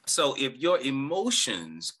 So if your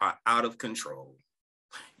emotions are out of control,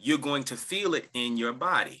 you're going to feel it in your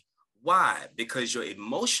body. Why? Because your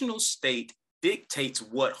emotional state dictates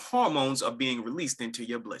what hormones are being released into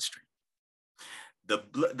your bloodstream.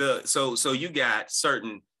 So you got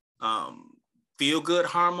certain feel-good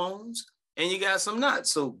hormones, and you got some not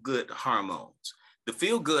so good hormones. The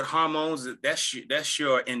feel-good hormones, that's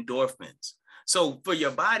your endorphins. So for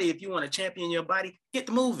your body, if you want to champion your body, get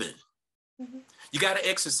to moving. You got to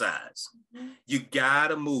exercise. You got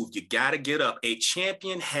to move. You got to get up. A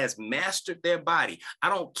champion has mastered their body. I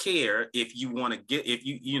don't care if you want to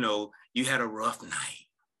you had a rough night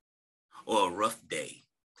or a rough day.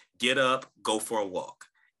 Get up, go for a walk.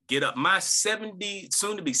 Get up. My soon to be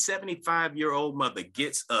 75-year-old mother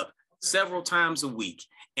gets up several times a week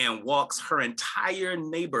and walks her entire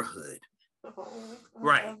neighborhood.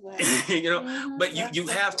 Right. But you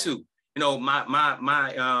have to.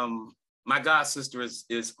 My god sister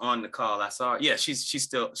is on the call. I saw her. Yeah, she's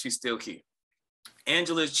still here.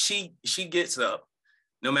 Angela, she gets up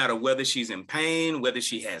no matter whether she's in pain, whether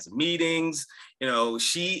she has meetings,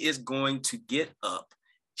 she is going to get up.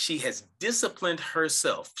 She has disciplined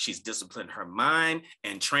herself. She's disciplined her mind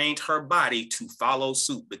and trained her body to follow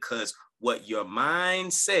suit, because what your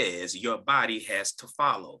mind says, your body has to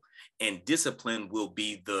follow. And discipline will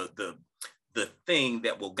be the thing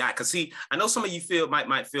that will guide. Because see, I know some of you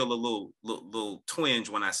might feel a little twinge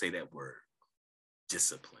when I say that word,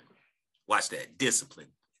 discipline. Watch that, discipline.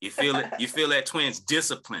 You feel it? You feel that twinge,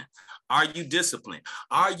 discipline. Are you disciplined?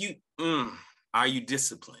 Are you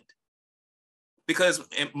disciplined? Because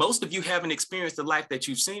most of you haven't experienced the life that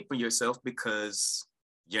you've seen for yourself because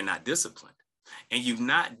you're not disciplined. And you've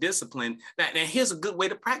not disciplined. Now here's a good way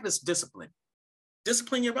to practice discipline.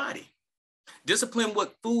 Discipline your body. Discipline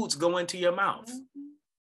what foods go into your mouth.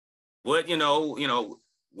 What,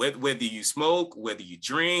 whether you smoke, whether you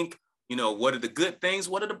drink, what are the good things?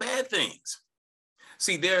 What are the bad things?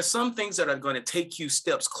 See, there are some things that are going to take you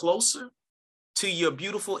steps closer to your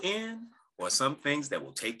beautiful end, or some things that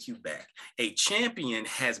will take you back. A champion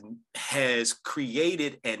has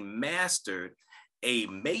created and mastered a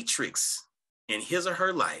matrix in his or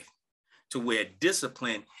her life to where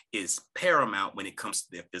discipline is paramount when it comes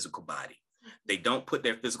to their physical body. They don't put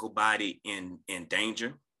their physical body in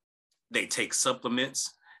danger. They take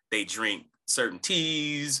supplements, they drink certain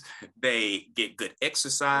teas, they get good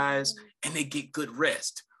exercise, and they get good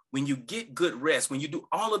rest. When you get good rest, when you do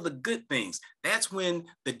all of the good things, that's when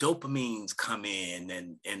the dopamines come in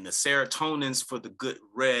and the serotonins for the good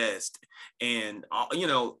rest and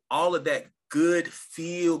all of that good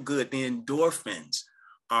feel good, the endorphins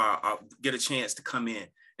are get a chance to come in.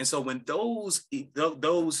 And so when those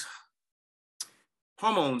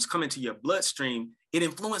hormones come into your bloodstream, it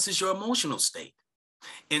influences your emotional state.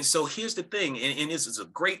 And so here's the thing, and this is a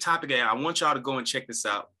great topic, and I want y'all to go and check this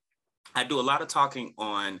out. I do a lot of talking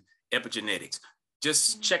on epigenetics.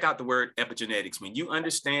 Just check out the word epigenetics. When you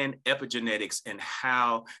understand epigenetics and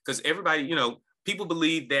how, because everybody, people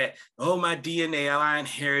believe that, oh, my DNA, I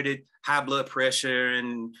inherited high blood pressure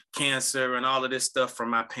and cancer and all of this stuff from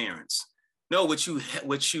my parents. No, what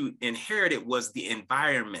you inherited was the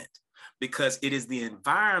environment, because it is the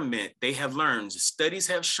environment. They have learned, studies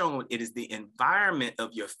have shown, it is the environment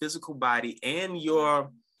of your physical body and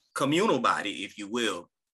your communal body, if you will,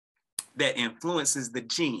 that influences the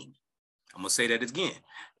gene. I'm gonna say that again.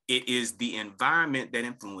 It is the environment that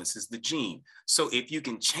influences the gene. So if you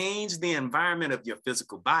can change the environment of your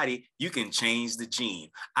physical body, you can change the gene.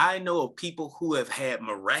 I know of people who have had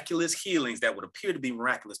miraculous healings that would appear to be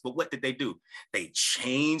miraculous, but what did they do? They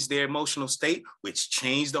changed their emotional state, which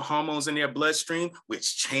changed the hormones in their bloodstream,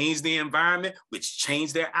 which changed the environment, which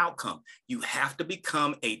changed their outcome. You have to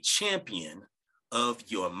become a champion of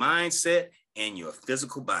your mindset and your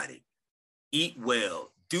physical body. Eat well.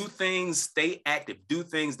 Do things, stay active, do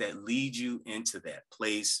things that lead you into that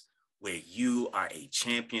place where you are a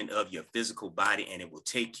champion of your physical body, and it will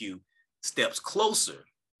take you steps closer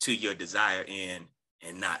to your desire in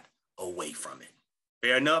and not away from it.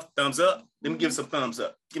 Fair enough? Thumbs up? Let me give some thumbs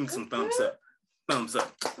up. Give me some thumbs up. Thumbs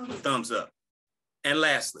up. Thumbs up. And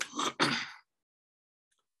lastly,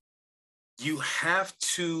 you have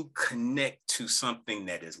to connect to something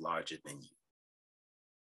that is larger than you.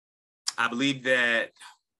 I believe that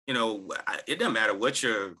it doesn't matter what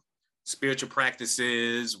your spiritual practice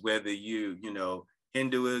is, whether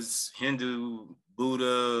Hindu,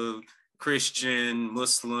 Buddha, Christian,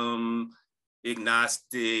 Muslim,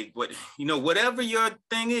 agnostic, whatever your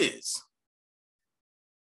thing is.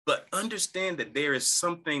 But understand that there is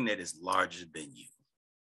something that is larger than you.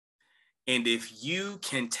 And if you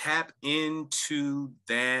can tap into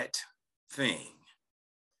that thing,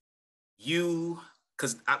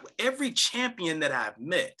 because every champion that I've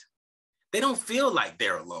met, they don't feel like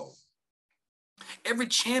they're alone. Every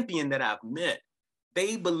champion that I've met,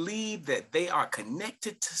 they believe that they are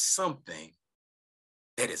connected to something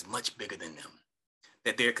that is much bigger than them,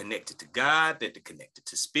 that they're connected to God, that they're connected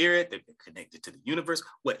to spirit, that they're connected to the universe,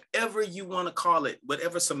 whatever you want to call it,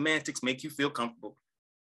 whatever semantics make you feel comfortable.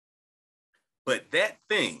 But that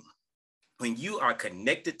thing, when you are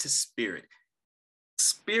connected to spirit,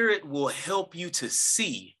 spirit will help you to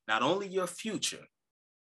see not only your future,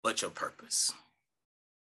 but your purpose.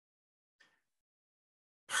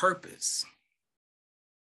 Purpose.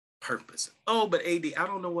 Oh, but AD, I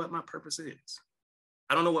don't know what my purpose is.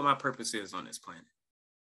 I don't know what my purpose is on this planet.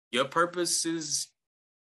 Your purpose is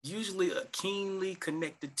usually keenly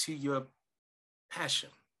connected to your passion.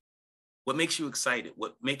 What makes you excited?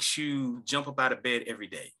 What makes you jump up out of bed every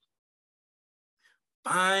day?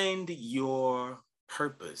 Find your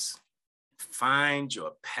purpose, find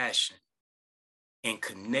your passion, and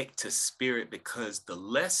connect to spirit, because the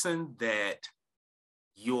lesson that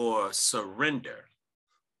your surrender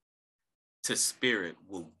to spirit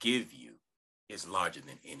will give you is larger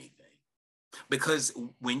than anything. Because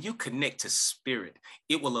when you connect to spirit,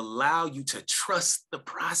 it will allow you to trust the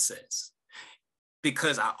process.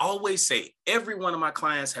 Because I always say, every one of my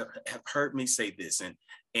clients have heard me say this,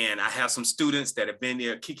 and I have some students that have been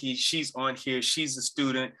there. Kiki, she's on here. She's a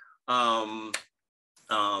student.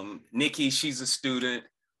 Nikki, she's a student.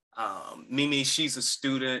 Mimi, she's a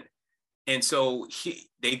student. And so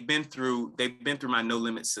they've been through my no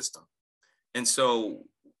limit system. And so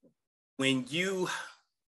when you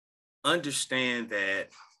understand that,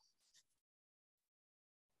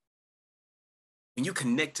 when you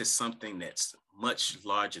connect to something that's much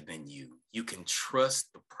larger than you, you can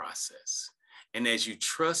trust the process. And as you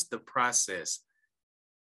trust the process,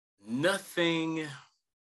 nothing,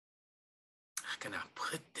 how can I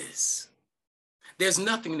put this? There's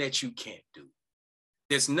nothing that you can't do.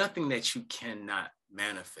 There's nothing that you cannot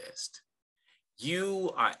manifest.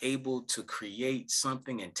 You are able to create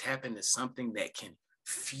something and tap into something that can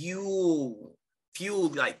fuel,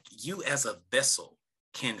 like you as a vessel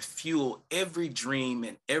can fuel every dream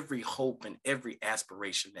and every hope and every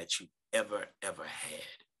aspiration that you ever had.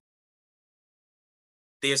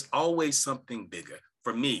 There's always something bigger.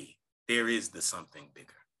 For me, there is the something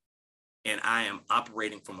bigger. And I am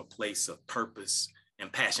operating from a place of purpose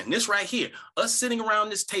and passion. This right here, us sitting around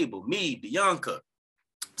this table, me, Bianca,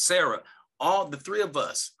 Sarah, all the three of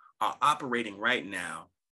us are operating right now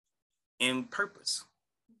in purpose.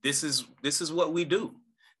 This is what we do.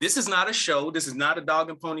 This is not a show. This is not a dog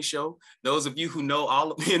and pony show. Those of you who know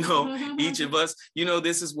all of, each of us,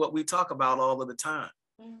 this is what we talk about all of the time.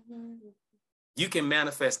 Mm-hmm. You can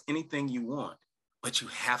manifest anything you want, but you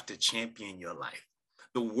have to champion your life.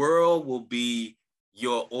 The world will be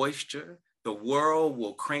your oyster. The world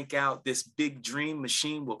will crank out, this big dream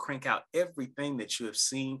machine will crank out everything that you have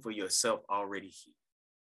seen for yourself already here.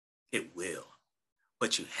 It will.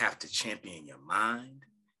 But you have to champion your mind.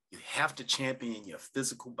 You have to champion your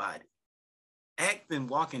physical body. Act and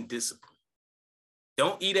walk in discipline.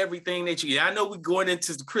 Don't eat everything that you eat. I know we're going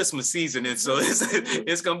into the Christmas season, and so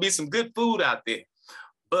it's going to be some good food out there.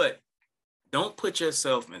 But don't put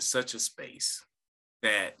yourself in such a space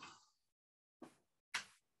that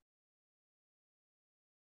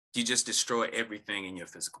you just destroy everything in your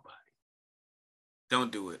physical body.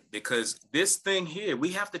 Don't do it, because this thing here, we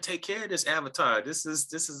have to take care of this avatar. This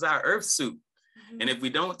is our earth suit. And if we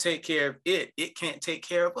don't take care of it, it can't take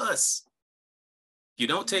care of us. If you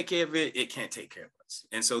don't take care of it, it can't take care of us.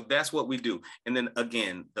 And so that's what we do. And then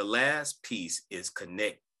again, the last piece is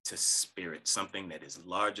connect to spirit, something that is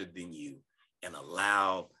larger than you, and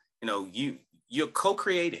allow, you're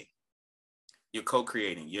co-creating. You're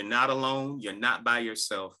co-creating. You're not alone. You're not by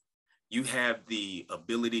yourself. You have the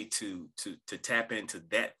ability to tap into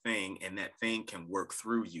that thing, and that thing can work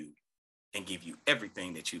through you and give you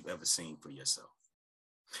everything that you've ever seen for yourself.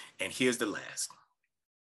 And here's the last.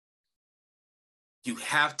 You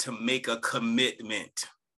have to make a commitment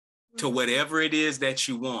to whatever it is that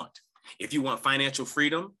you want. If you want financial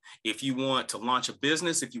freedom, if you want to launch a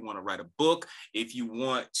business, if you want to write a book, if you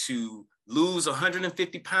want to lose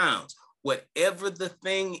 150 pounds, whatever the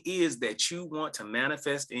thing is that you want to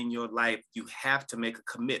manifest in your life, you have to make a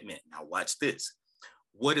commitment. Now watch this.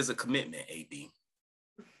 What is a commitment, AB?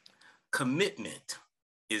 Commitment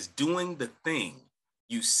is doing the thing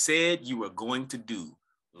you said you were going to do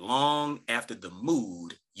long after the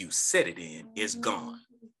mood you set it in is gone.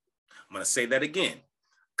 I'm going to say that again.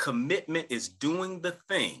 Commitment is doing the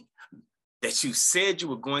thing that you said you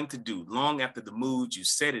were going to do long after the mood you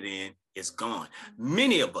set it in is gone.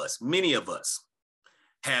 Many of us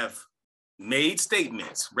have made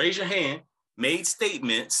statements, raise your hand, made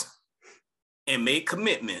statements and made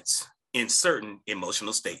commitments in certain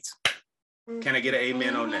emotional states. Can I get an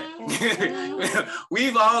amen on that?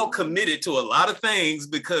 We've all committed to a lot of things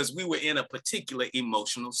because we were in a particular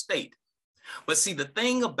emotional state. But see, the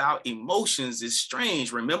thing about emotions is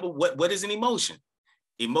strange. Remember, what is an emotion?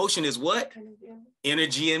 Emotion is what?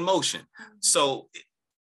 Energy in motion. So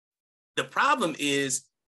the problem is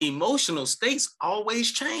emotional states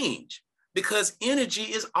always change because energy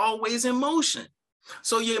is always in motion.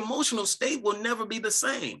 So your emotional state will never be the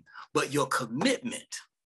same, but your commitment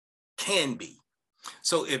can be.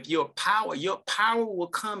 So if your power will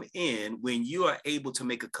come in when you are able to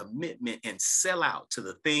make a commitment and sell out to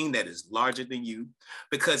the thing that is larger than you,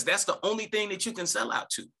 because that's the only thing that you can sell out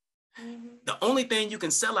to. The only thing you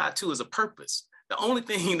can sell out to is a purpose. The only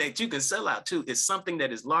thing that you can sell out to is something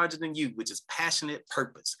that is larger than you, which is passionate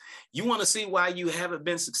purpose. You want to see why you haven't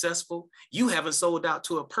been successful? You haven't sold out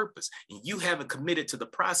to a purpose, and you haven't committed to the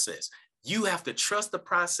process. You have to trust the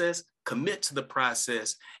process, commit to the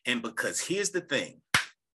process. And because here's the thing,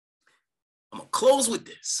 I'm going to close with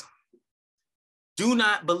this. Do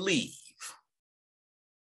not believe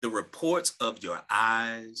the reports of your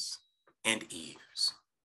eyes and ears,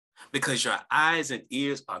 because your eyes and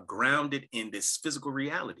ears are grounded in this physical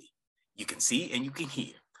reality. You can see and you can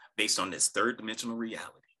hear based on this third dimensional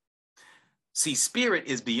reality. See, spirit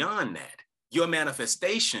is beyond that. Your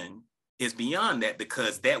manifestation is beyond that,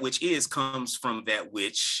 because that which is comes from that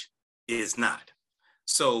which is not.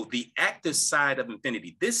 So the active side of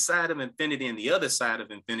infinity, this side of infinity and the other side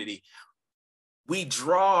of infinity, we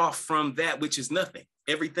draw from that which is nothing.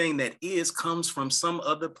 Everything that is comes from some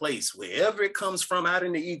other place, wherever it comes from, out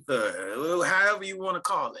in the ether, however you want to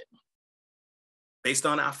call it, based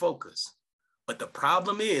on our focus. But the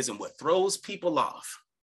problem is, and what throws people off,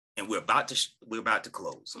 and we're about to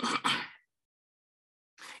close,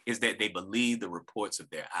 is that they believe the reports of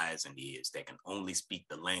their eyes and ears that can only speak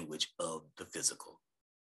the language of the physical.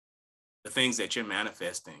 The things that you're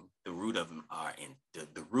manifesting, the root of them are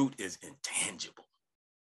the root is intangible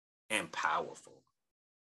and powerful.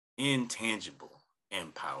 Intangible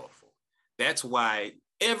and powerful. That's why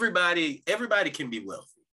everybody can be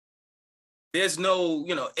wealthy. There's no,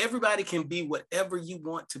 everybody can be whatever you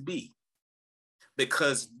want to be,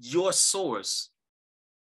 because your source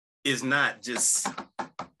is not just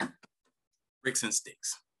bricks and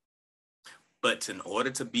sticks. But in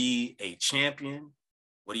order to be a champion,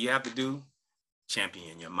 what do you have to do?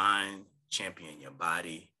 Champion your mind, champion your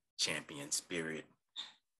body, champion spirit,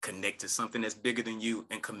 connect to something that's bigger than you,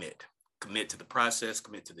 and commit. Commit to the process,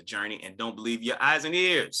 commit to the journey, and don't believe your eyes and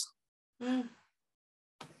ears.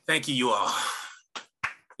 Thank you all.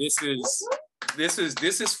 This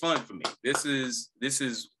is fun for me. This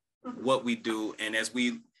is what we do. And as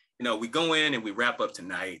we go in and we wrap up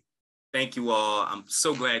tonight, thank you all. I'm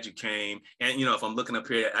so glad you came. And, if I'm looking up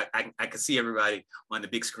here, I can see everybody on the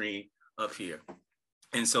big screen up here.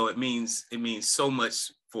 And so it means so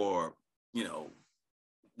much for,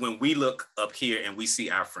 when we look up here and we see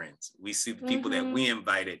our friends, we see the people that we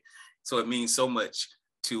invited. So it means so much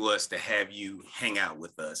to us to have you hang out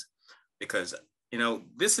with us, because,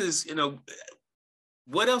 this is,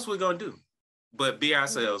 what else we're going to do but be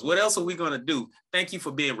ourselves? What else are we going to do? Thank you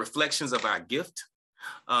for being reflections of our gift.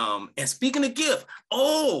 And speaking of gift,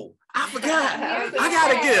 I forgot. I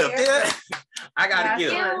got a gift. Yeah. I got a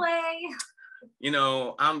gift.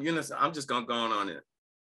 I'm just going to go on it.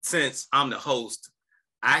 Since I'm the host,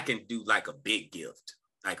 I can do like a big gift.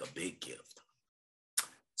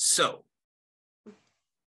 So,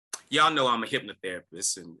 y'all know I'm a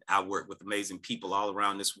hypnotherapist, and I work with amazing people all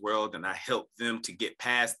around this world, and I help them to get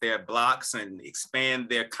past their blocks and expand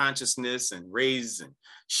their consciousness and raise and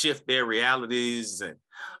shift their realities and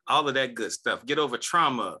all of that good stuff. Get over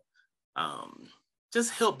trauma.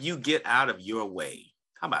 Just help you get out of your way.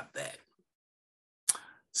 How about that?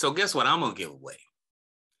 So guess what I'm going to give away?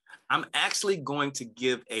 I'm actually going to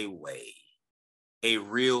give away a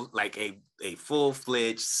real, like a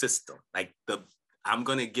full-fledged system. I'm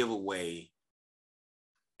going to give away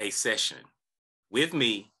a session with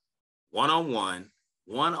me, one-on-one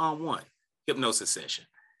hypnosis session.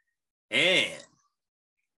 And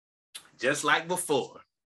just like before,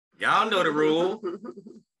 y'all know the rule.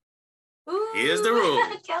 Here's the rule.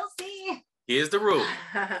 Kelsey. Here's the rule.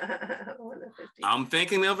 I'm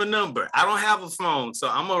thinking of a number. I don't have a phone, so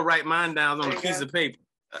I'm going to write mine down on a piece of paper.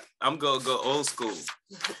 I'm going to go old school.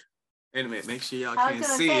 Wait a minute, make sure y'all can't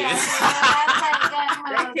see it.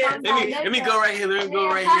 Let me go right here. I'm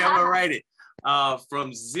going to write it.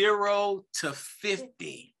 From 0 to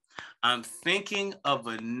 50. I'm thinking of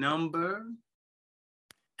a number.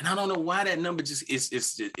 And I don't know why that number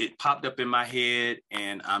it popped up in my head,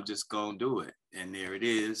 and I'm just going to do it. And there it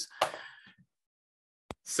is.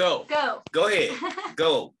 So go ahead.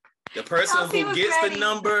 Go. The person who gets the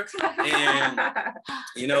number and,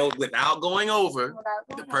 without going over,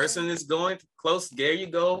 the person is going close. There you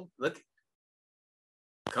go. Look.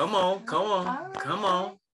 Come on.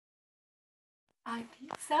 I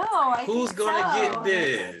think so. Who's going to get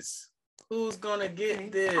this? Who's going to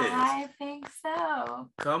get this? I think so.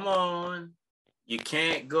 Come on. You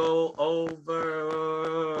can't go over.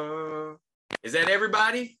 Is that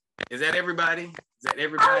everybody? I'm so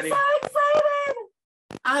excited.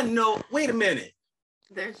 I know. Wait a minute.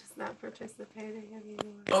 They're just not participating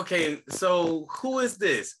anymore. Okay, so who is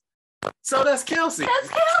this? So that's Kelsey.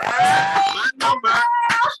 My number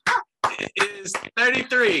is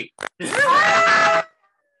 33. I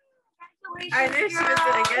knew she was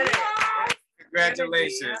going to get it.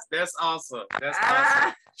 Congratulations. That's awesome.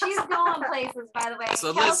 Awesome. She's going places, by the way.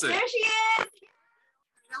 So Kelsey, listen. there she is.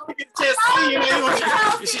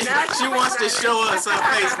 She wants to show us her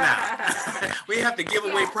face now. We have to give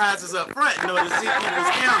away prizes up front in order to see people's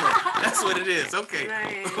camera. That's what it is. Okay,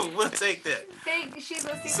 nice. We'll take that. She's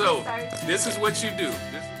a so this is what you do.